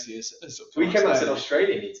 Yeah. basically is sort of We came out and said saying-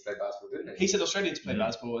 Australia needs to play basketball, didn't He said Australia to play Mm.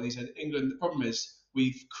 Bazball, and he said England. The problem is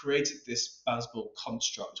we've created this Bazball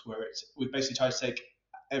construct where we've basically tried to take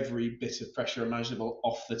every bit of pressure imaginable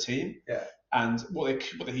off the team. Yeah. And what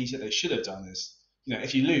he said they should have done is, you know,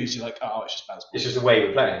 if you lose, you're like, oh, it's just Bazball. It's just the way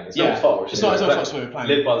we're playing. It's Yeah. not fault. It's not the way we're playing.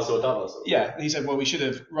 Live by the sword, die by the sword. Yeah, and he said, well, we should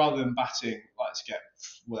have, rather than batting like to get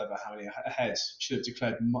whatever how many ahead, should have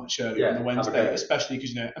declared much earlier on the have a Wednesday, go. especially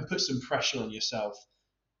because, you know, and put some pressure on yourself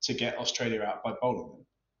to get Australia out by bowling them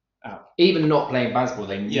out. Even not playing baseball,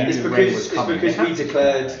 they knew Yeah. It's the rain because, was it's coming. because They we had to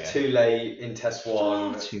declared play, yeah. too late in Test 1,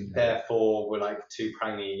 Far too late. therefore we're like too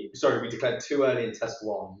prangy. Sorry, we declared too early in Test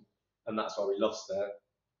 1, and that's why we lost it.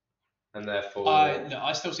 And therefore,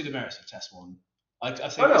 I still see the merits of Test 1. I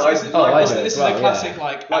think Oh, no, this, I- is, oh, I this do is as well, a classic yeah.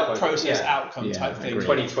 like Likewise, process yeah. outcome Yeah, type I thing. agree.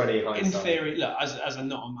 2020 In hindsight. theory, look, as a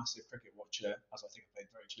not a massive cricket watcher, as I think I've made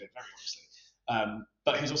very clear, very honestly,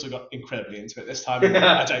 but who's also got incredibly into it this time.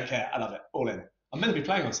 I don't care. I love it. All in. I'm meant to be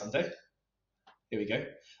playing on Sunday. Here we go.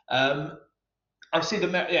 I see the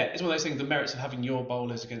it's one of those things. The merits of having your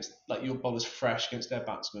bowlers against, like your bowlers fresh against their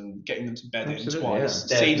batsmen, getting them to bed in Absolutely, twice.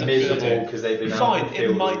 They're Seems like a good miserable idea. because they've been out Fine, in the it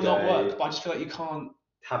field might all not day. work, but I just feel like you can't.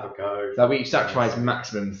 Have a go. Like we sacrificed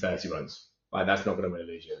maximum 30 runs. Like that's not going to win a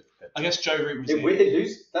leisure. I guess Joe Root was Did in. we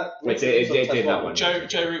lose that? It did- was on it Test did that one.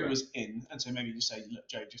 Joe Root was in, and so maybe you say, look,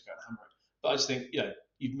 Joe, just go and hammer it. But I just think, you know,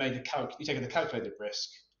 you've made you've taken the calculated risk.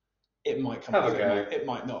 It might come Have off, a go. it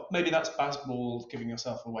might not. Maybe that's Bazball giving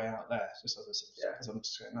yourself a way out there, just as I'm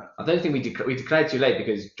just saying that. I don't think we declared too late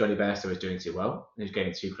because Johnny Bairstow was doing too well. He was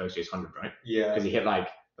getting too close to his 100, right? Yeah. Because he hit like,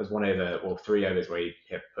 there was 1 over or 3 overs where he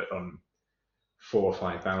put on 4 or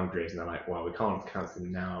 5 boundaries, and they're like, well, we can't count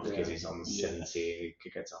them now because he's on Yeah. 70, he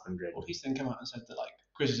could get to 100. Well, he's then come out and said that like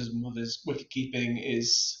criticism of his wicket keeping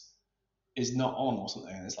is not on or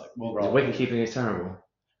something, and it's like, well, Right. The wicket keeping is terrible.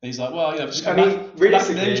 he's like, well, you know, just I come mean, back from an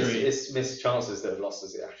realistically, injury. it's missed chances that have lost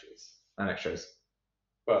us the Ashes. And extras.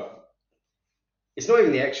 Well, it's not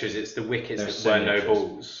even the extras; it's the wickets There's that so were many no extras.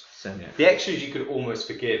 balls. So yeah. The extras you could almost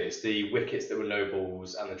forgive. It's the wickets that were no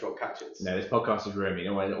balls and the drop catches. No, this podcast is ruining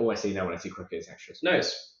me. All I see now when I see cricket is extras. No,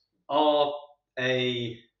 it's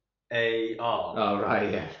R-A-A-R. Oh,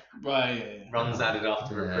 right, yeah. Right. Yeah. Runs added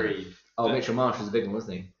after Yeah. reprieve. Oh, Mitchell Marsh was a big one,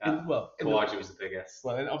 wasn't he? Kawaji was the biggest.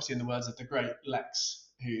 Well, and obviously in the words of the great Lex,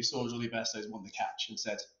 who saw Johnny Bairstow's won the catch and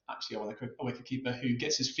said, actually, I want a wicket keeper who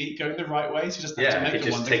gets his feet going the right way, so he doesn't have to Yeah, make he a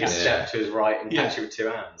just wonder take a catch. step to his right and Yeah. catch it with 2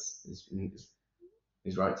 hands.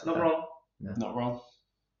 He's right. Not wrong. Not wrong.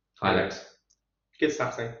 Hi, Alex. Good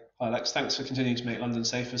snapping. Hi, Lex. Thanks for continuing to make London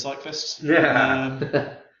safe for cyclists.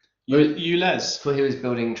 Yeah. You Les. Thought he was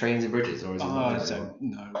building trains and bridges, or is he Oh, not? I don't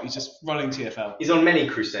know. He's just running TFL. He's on many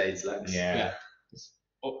crusades, Lex. Yeah.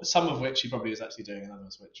 Or some of which he probably is actually doing, and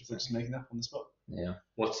others which we're just making up on the spot. Yeah.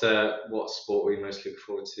 What sport are we most looking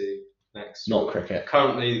forward to next? Not cricket.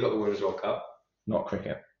 Currently, you've got the Women's World Cup. Not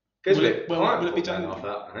cricket. Goes Will a it- bit will quiet it be before done? after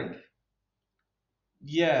that, I think.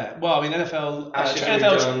 Yeah. Well, I mean, NFL Ashes will be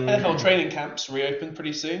done- NFL training camps reopen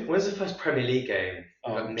pretty soon. When's the first Premier League game?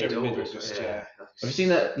 Oh, Like mid-August, mid-August. yeah. Have you seen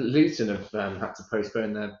that Luton have had to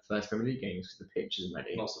postpone their first Premier League games because the pitch isn't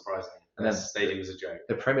ready? Not surprising. And That then- stadium is a joke.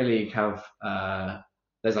 The Premier League have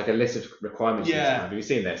there's like a list of requirements. you need to Yeah. have. Have you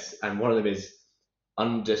seen this? And one of them is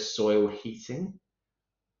under soil heating.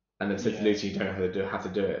 and then said to Luton, you don't know how to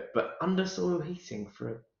do it. But under soil heating for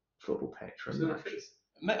a football pitch for a match.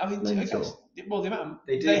 I mean, I guess, well, the amount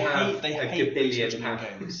They hate £1 billion regional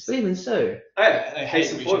games. But even so, They hate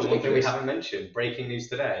case in point, one thing we ridiculous. haven't mentioned, breaking news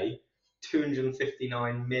today,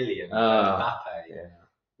 259 million for Ah, Mbappe, yeah.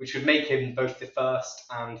 which would make him both the first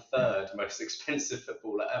and third most expensive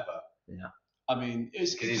footballer ever. I mean,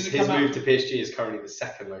 Because does his it come move up? to PSG is currently the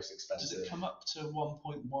second most Does expensive. it come up to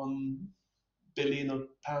 1.1 billion of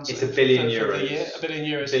pounds? It's £1 billion for the year. euros. £1 billion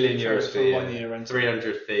euros. £1 billion for 1 year rental.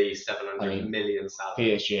 300 fee, 700 I mean, million salary.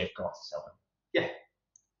 PSG have got to sell him.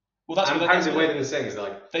 Well, that's And what apparently the way they're saying is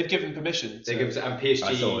like they've given permission. they To, give and PSG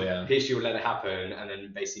I saw, yeah. PSG will let it happen and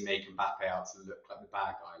then basically make Mbappe out to look like the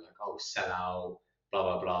bad guy, like oh sell out, blah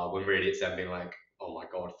blah blah. When really it's them being like, oh my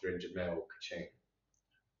god, 300 mil, ka-ching.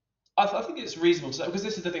 I think it's reasonable to say, because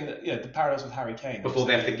this is the thing that the parallels with Harry Kane. Before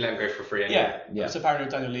they have to let him go for free anyway. Yeah. So apparently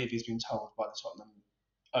Daniel Levy's been told by the Tottenham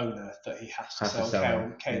owner that he has to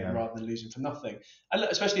sell Kane rather than lose him for nothing. And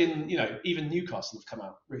look, especially in even Newcastle have come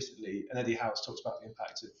out recently, and Eddie Howe's talked about the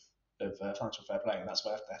impact of financial fair play, and that's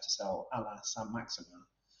why they have to sell Alain Saint-Maximin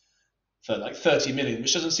for like 30 million,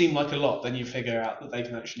 which doesn't seem like a lot. Then you figure out that they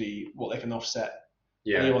can actually what they can offset.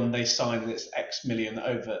 Anyone they sign, and it's X million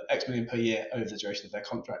per year over the duration of their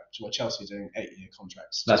contract. Well, Chelsea are doing 8-year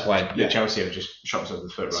contracts. That's why Chelsea have just shot themselves in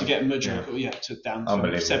the foot, right? So get Mudryk, to down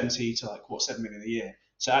from 70 to like 7 million a year.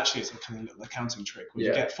 So actually, it's a kind of little accounting trick where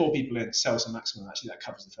you get 4 people in, sell some maximum. Actually, that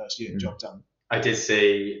covers the first year. Job done. I did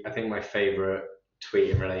see. I think my favourite tweet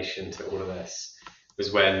in relation to all of this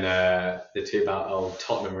was when the tweet about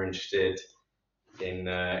Tottenham are interested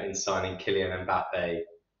in signing Kylian Mbappe.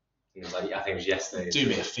 It was like I think it was yesterday. Do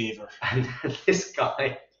me a favour. And this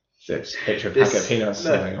guy. So it's a picture of a packet of peanuts.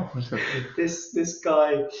 This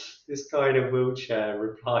guy in a wheelchair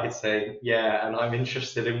replied saying, "Yeah, and I'm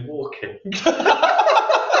interested in walking."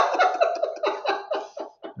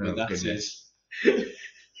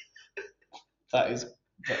 That is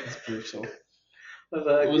brutal. I was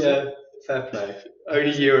like, Was yeah, fair play.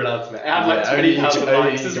 Only you're allowed to make it. I had like only 20,000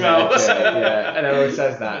 likes as well. And everyone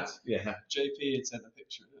says that. Yeah. JP had sent a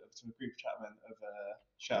picture to a group chat of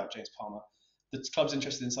shout out James Palmer. The club's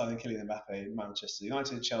interested in signing Kylian Mbappe, Manchester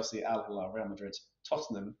United, Chelsea, Al Hilal, Real Madrid,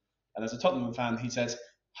 Tottenham. And as a Tottenham fan, he said,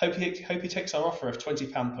 hope he takes our offer of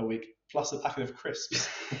 £20 per week plus a packet of crisps.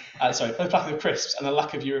 A packet of crisps and a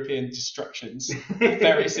lack of European distractions.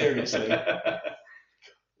 Very seriously.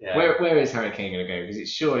 Yeah. Where is Harry Kane going to go? Because it's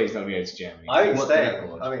surely he's not going to go to Germany. I think he's What's the staying.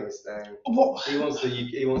 record? I think he's staying. What? He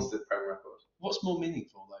wants the Prem record. What's more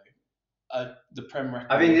meaningful though? The Prem record.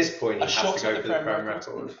 I think at this point he A has shot to go at for the Prem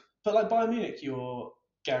record. But like Bayern Munich, you're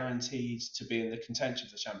guaranteed to be in the contention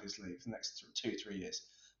for the Champions League for the next 2-3 years.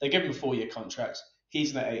 They give him a 4-year contract.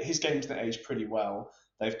 His game's going to age pretty well.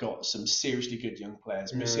 They've got some seriously good young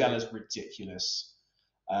players. Musiala's ridiculous.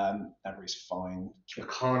 Nabry's fine. I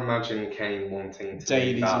can't imagine Kane wanting to.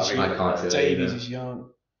 Davies is young. I can't see that Davies either. is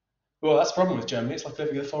young. Well, that's the problem with Germany. It's like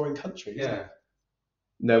living in a foreign country. Isn't Yeah. it?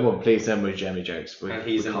 No one, please don't with Germany jokes. And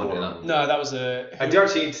he's we in can't do one. that. No, that was a. I do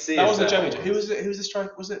actually need to see. That his, wasn't a German. Who was it? Who was the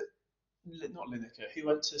striker? Was it not Lineker? Who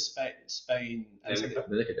went to Spain? And Lineker.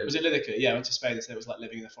 Was it Lineker? Yeah, went to Spain and said it was like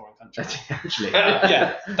living in a foreign country. Actually.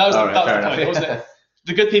 Yeah, that was, All right, that was fair the point, enough. wasn't it?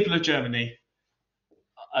 The good people of Germany.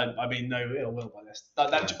 I mean, no ill will by this. But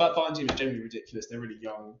Bayern team is generally ridiculous. They're really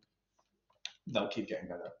young. They'll keep getting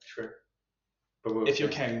better. True. But we'll If you're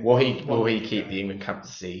see. Kane, Will he keep the England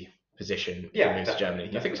captaincy position if he moves to Germany?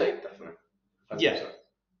 You think so? Definitely. Yeah.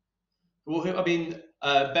 Well, I mean,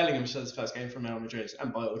 Bellingham said his first game for Real Madrid,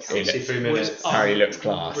 and by all accounts, 63 was minutes. Harry looks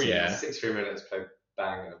class, unreal. yeah. 63 minutes played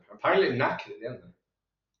bang. Apparently looked knackered at the end though.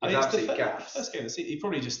 I He's mean, it's the absolutely gassed. first game of the season. He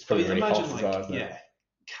probably just Probably I mean, really imagine hot as like well, isn't it?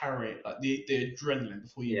 carry like the adrenaline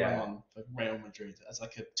before you Yeah. went on for Real Madrid as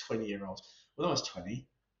like a 20-year-old. Well, I was 20.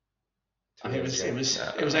 I mean, it was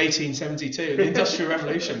 1872. The Industrial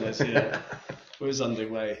Revolution was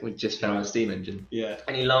underway. We just found a steam engine. Yeah.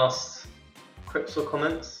 Any last quips or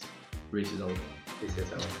comments? Reese is old. Please hit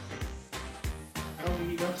that one. How old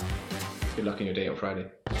are you guys? Good luck on your date on Friday.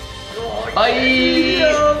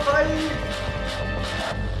 Bye!